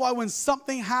 That's why when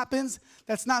something happens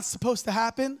that's not supposed to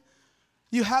happen,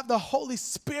 you have the Holy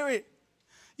Spirit.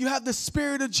 You have the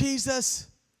Spirit of Jesus.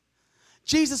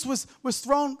 Jesus was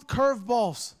thrown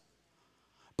curveballs,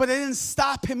 but it didn't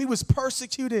stop him. He was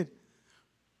persecuted.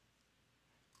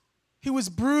 He was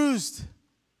bruised.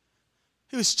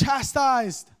 He was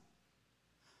chastised.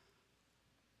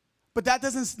 But that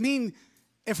doesn't mean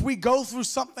if we go through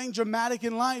something dramatic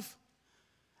in life,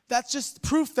 that's just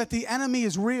proof that the enemy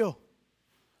is real.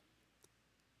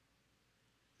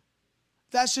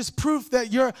 That's just proof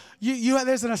that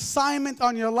there's an assignment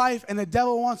on your life and the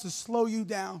devil wants to slow you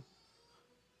down.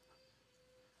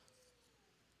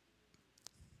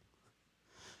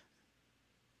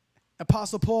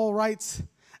 Apostle Paul writes,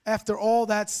 after all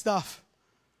that stuff,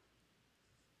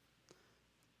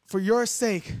 for your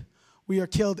sake, we are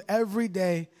killed every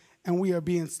day and we are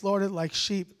being slaughtered like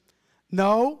sheep.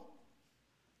 No,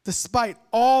 despite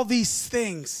all these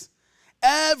things,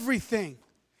 everything,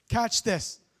 catch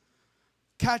this,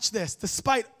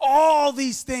 despite all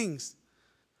these things,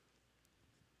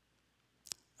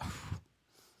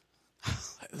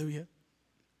 hallelujah,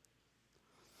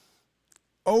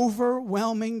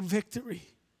 overwhelming victory.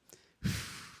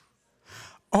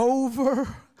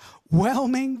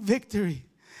 Overwhelming victory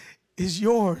is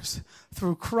yours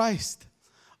through Christ.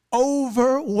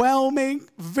 Overwhelming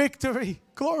victory.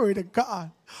 Glory to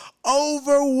God.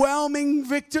 Overwhelming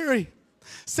victory.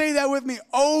 Say that with me.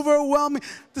 Overwhelming.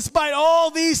 Despite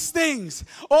all these things,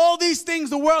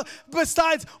 the world,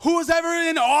 besides who's ever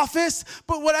in office,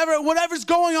 but whatever's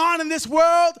going on in this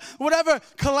world, whatever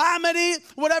calamity,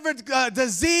 whatever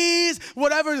disease,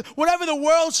 whatever the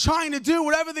world's trying to do,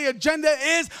 whatever the agenda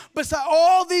is, beside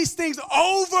all these things,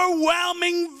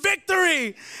 overwhelming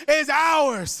victory is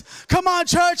ours. Come on,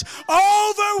 church.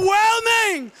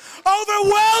 Overwhelming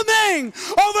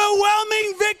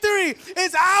victory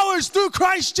is ours through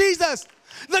Christ Jesus.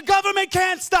 The government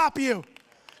can't stop you.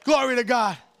 Glory to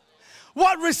God.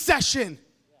 What recession?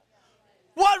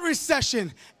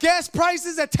 Gas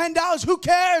prices at $10. Who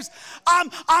cares?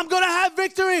 I'm going to have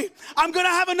victory. I'm going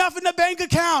to have enough in the bank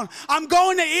account. I'm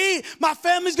going to eat. My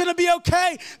family's going to be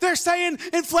okay. They're saying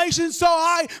inflation's so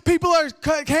high, people are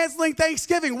canceling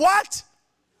Thanksgiving. What?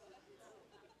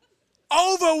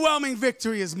 Overwhelming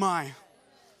victory is mine.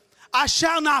 I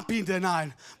shall not be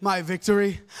denied my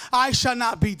victory. I shall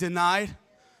not be denied.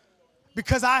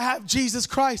 Because I have Jesus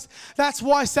Christ. That's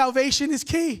why salvation is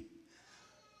key.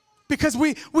 Because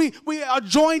we are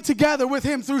joined together with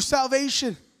him through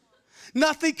salvation.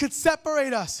 Nothing could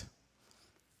separate us.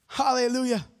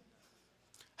 Hallelujah.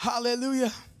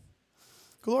 Hallelujah.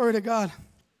 Glory to God.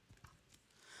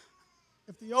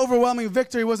 If the overwhelming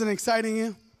victory wasn't exciting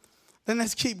you, then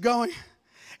let's keep going.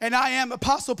 And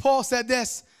Apostle Paul said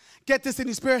this. Get this in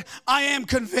your spirit. I am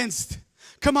convinced.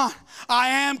 Come on. I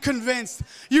am convinced.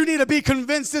 You need to be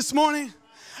convinced this morning.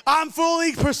 I'm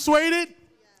fully persuaded.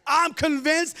 I'm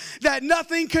convinced that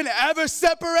nothing can ever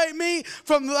separate me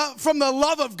from the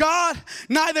love of God.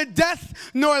 Neither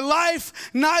death nor life,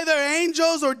 neither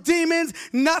angels or demons,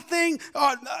 nothing,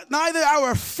 neither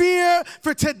our fear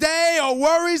for today or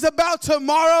worries about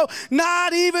tomorrow,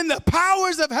 not even the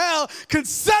powers of hell can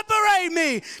separate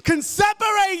me, can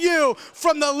separate you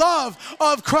from the love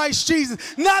of Christ Jesus.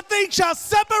 Nothing shall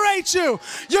separate you.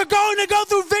 You're going to go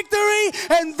through victory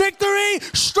and victory,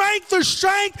 strength for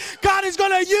strength. God is going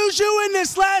to use you in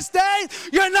this last day.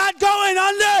 You're not going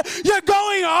under, you're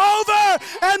going over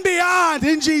and beyond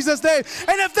in Jesus' name.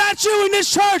 And if that's you in this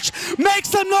church, make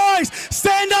some noise.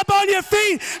 Stand up on your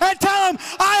feet and tell them,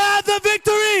 I have the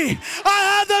victory. I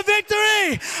have the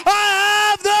victory. I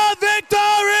have the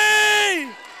victory.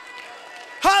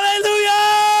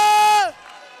 Hallelujah.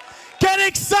 Get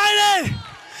excited.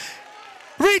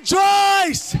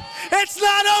 Rejoice. It's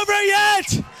not over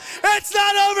yet. It's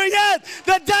not over yet.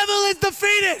 The devil is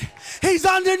defeated. He's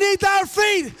underneath our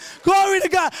feet. Glory to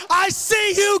God. I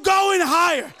see you going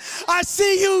higher. I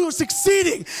see you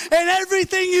succeeding in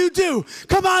everything you do.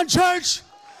 Come on, church.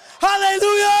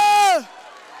 Hallelujah.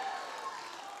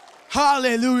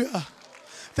 Hallelujah.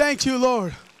 Thank you,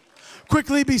 Lord.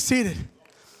 Quickly be seated.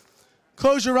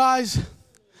 Close your eyes.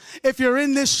 If you're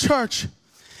in this church,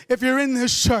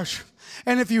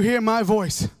 and if you hear my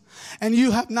voice, and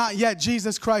you have not yet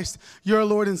Jesus Christ, your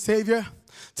Lord and Savior,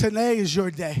 today is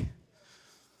your day.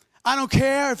 I don't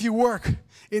care if you work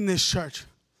in this church.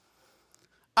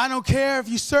 I don't care if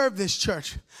you serve this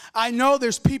church. I know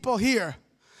there's people here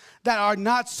that are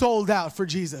not sold out for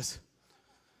Jesus.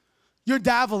 You're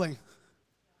dabbling.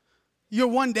 You're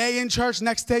one day in church,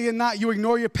 next day you're not. You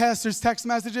ignore your pastor's text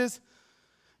messages.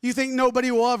 You think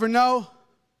nobody will ever know?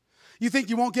 You think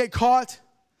you won't get caught?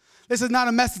 This is not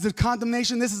a message of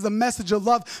condemnation. This is a message of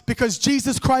love because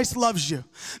Jesus Christ loves you.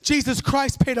 Jesus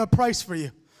Christ paid a price for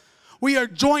you. We are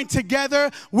joined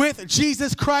together with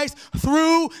Jesus Christ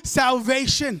through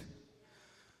salvation.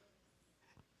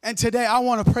 And today I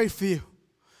want to pray for you.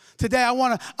 Today I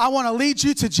want to lead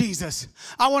you to Jesus.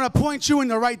 I want to point you in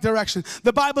the right direction.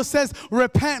 The Bible says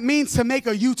repent means to make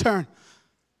a U-turn.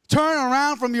 Turn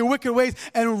around from your wicked ways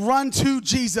and run to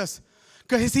Jesus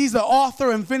because he's the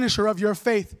author and finisher of your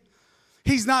faith.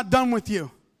 He's not done with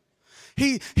you.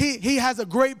 He has a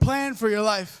great plan for your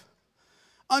life.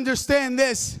 Understand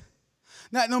this,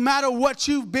 that no matter what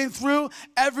you've been through,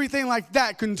 everything like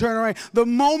that can turn around. The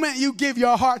moment you give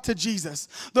your heart to Jesus,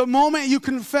 the moment you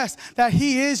confess that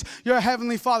he is your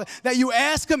heavenly Father, that you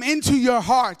ask him into your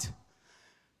heart,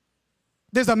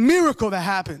 there's a miracle that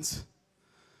happens.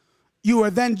 You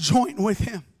are then joined with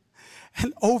him.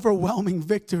 An overwhelming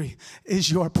victory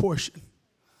is your portion.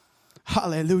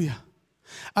 Hallelujah.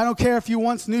 I don't care if you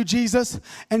once knew Jesus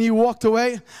and you walked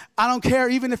away. I don't care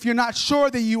even if you're not sure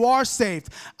that you are saved.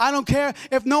 I don't care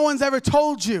if no one's ever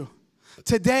told you.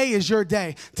 Today is your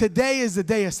day. Today is the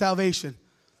day of salvation.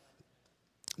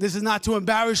 This is not to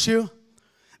embarrass you.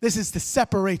 This is to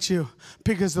separate you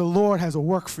because the Lord has a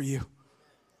work for you.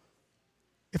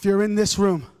 If you're in this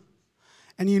room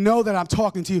and you know that I'm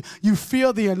talking to you, you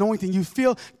feel the anointing, you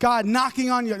feel God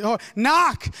knocking on your door.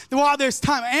 Knock while there's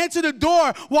time. Answer the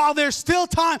door while there's still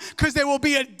time, because there will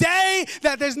be a day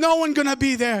that there's no one going to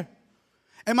be there.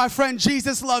 And my friend,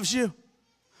 Jesus loves you.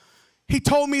 He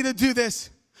told me to do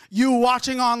this. You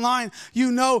watching online,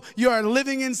 you know you are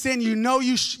living in sin. You know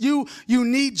you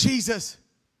need Jesus.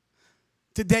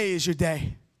 Today is your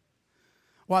day.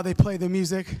 While they play the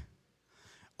music,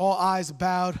 all eyes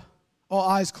bowed, all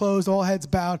eyes closed, all heads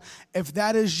bowed. If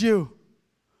that is you,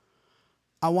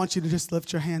 I want you to just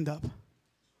lift your hand up.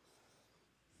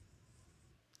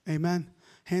 Amen.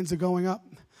 Hands are going up.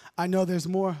 I know there's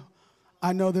more.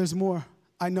 I know there's more.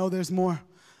 I know there's more.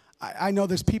 I know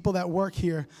there's people that work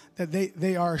here that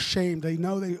they are ashamed. They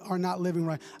know they are not living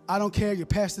right. I don't care. Your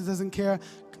pastor doesn't care.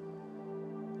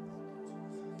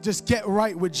 Just get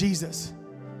right with Jesus.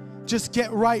 Just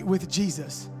get right with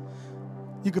Jesus.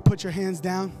 You could put your hands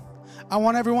down. I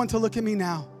want everyone to look at me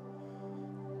now.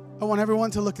 I want everyone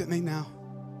to look at me now.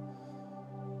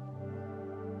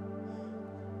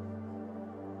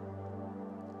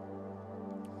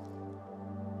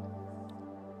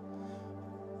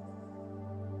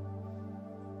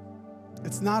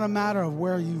 It's not a matter of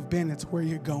where you've been, it's where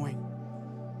you're going.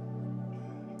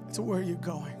 It's where you're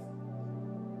going.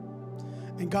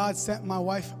 And God sent my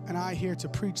wife and I here to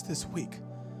preach this week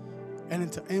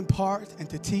and to impart and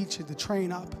to teach and to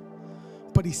train up.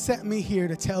 But he sent me here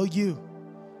to tell you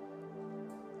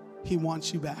he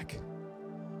wants you back.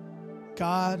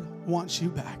 God wants you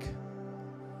back.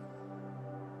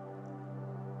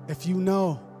 If you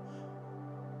know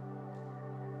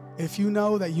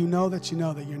that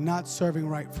you're not serving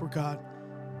right for God,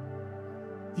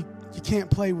 you can't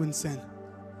play with sin,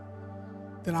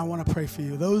 then I want to pray for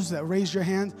you. Those that raised your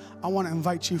hand, I want to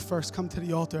invite you first. Come to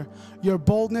the altar. Your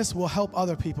boldness will help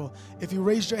other people. If you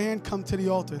raised your hand, come to the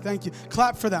altar. Thank you.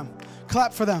 Clap for them.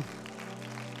 Clap for them.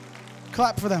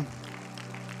 Clap for them.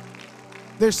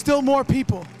 There's still more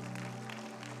people.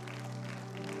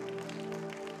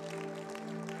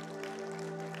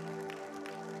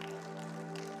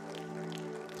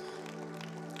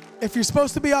 If you're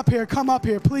supposed to be up here, come up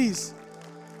here, please.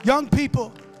 Young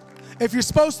people, if you're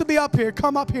supposed to be up here,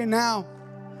 come up here now.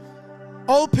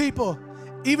 Old people,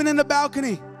 even in the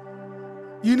balcony,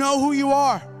 you know who you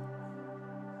are.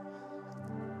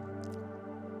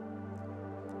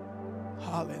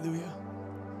 Hallelujah.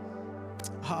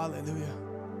 Hallelujah.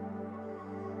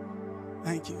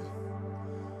 Thank you.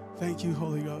 Thank you,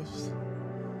 Holy Ghost.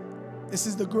 This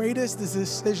is the greatest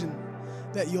decision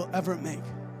that you'll ever make.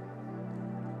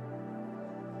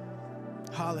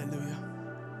 Hallelujah.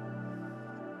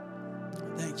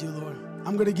 Thank you, Lord.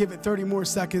 I'm going to give it 30 more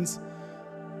seconds.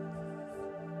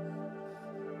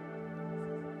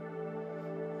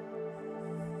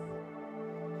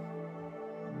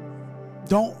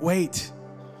 Don't wait.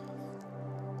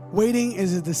 Waiting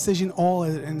is a decision all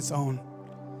in its own.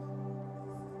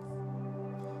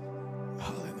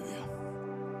 Hallelujah.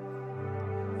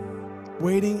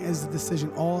 Waiting is a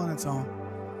decision all on its own.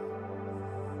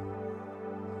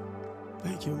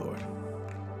 Thank you, Lord.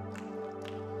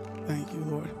 Thank you,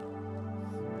 Lord.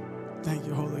 Thank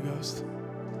you, Holy Ghost.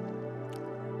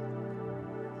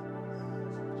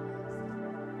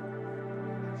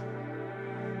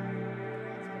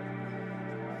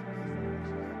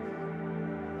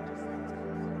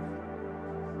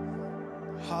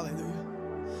 Hallelujah.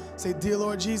 Say, dear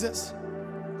Lord Jesus,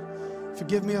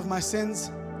 forgive me of my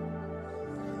sins.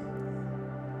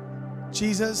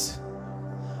 Jesus,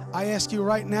 I ask you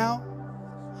right now,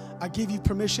 I give you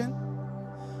permission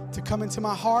to come into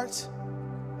my heart,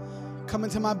 come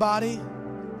into my body,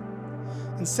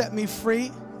 and set me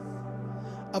free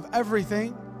of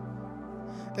everything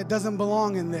that doesn't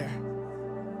belong in there.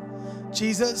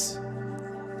 Jesus,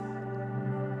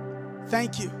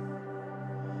 thank you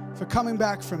for coming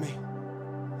back for me.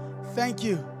 Thank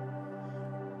you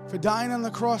for dying on the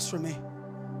cross for me.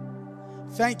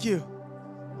 Thank you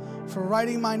for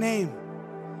writing my name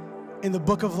in the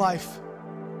book of life.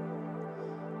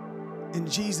 In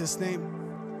Jesus' name,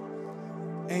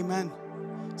 amen.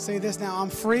 Say this now, I'm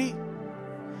free,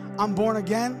 I'm born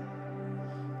again,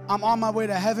 I'm on my way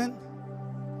to heaven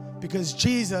because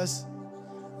Jesus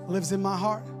lives in my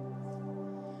heart.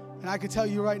 And I can tell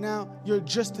you right now, you're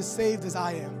just as saved as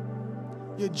I am.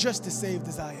 You're just as saved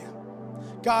as I am.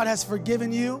 God has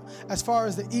forgiven you as far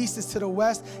as the east is to the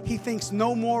west. He thinks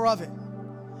no more of it.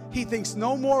 He thinks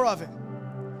no more of it.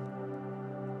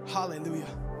 Hallelujah.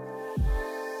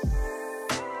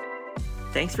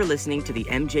 Thanks for listening to the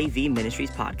MJV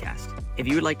Ministries podcast. If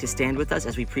you would like to stand with us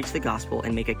as we preach the gospel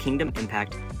and make a kingdom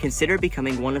impact, consider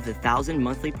becoming one of the 1,000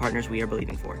 monthly partners we are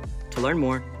believing for. To learn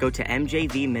more, go to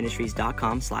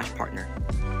mjvministries.com/partner.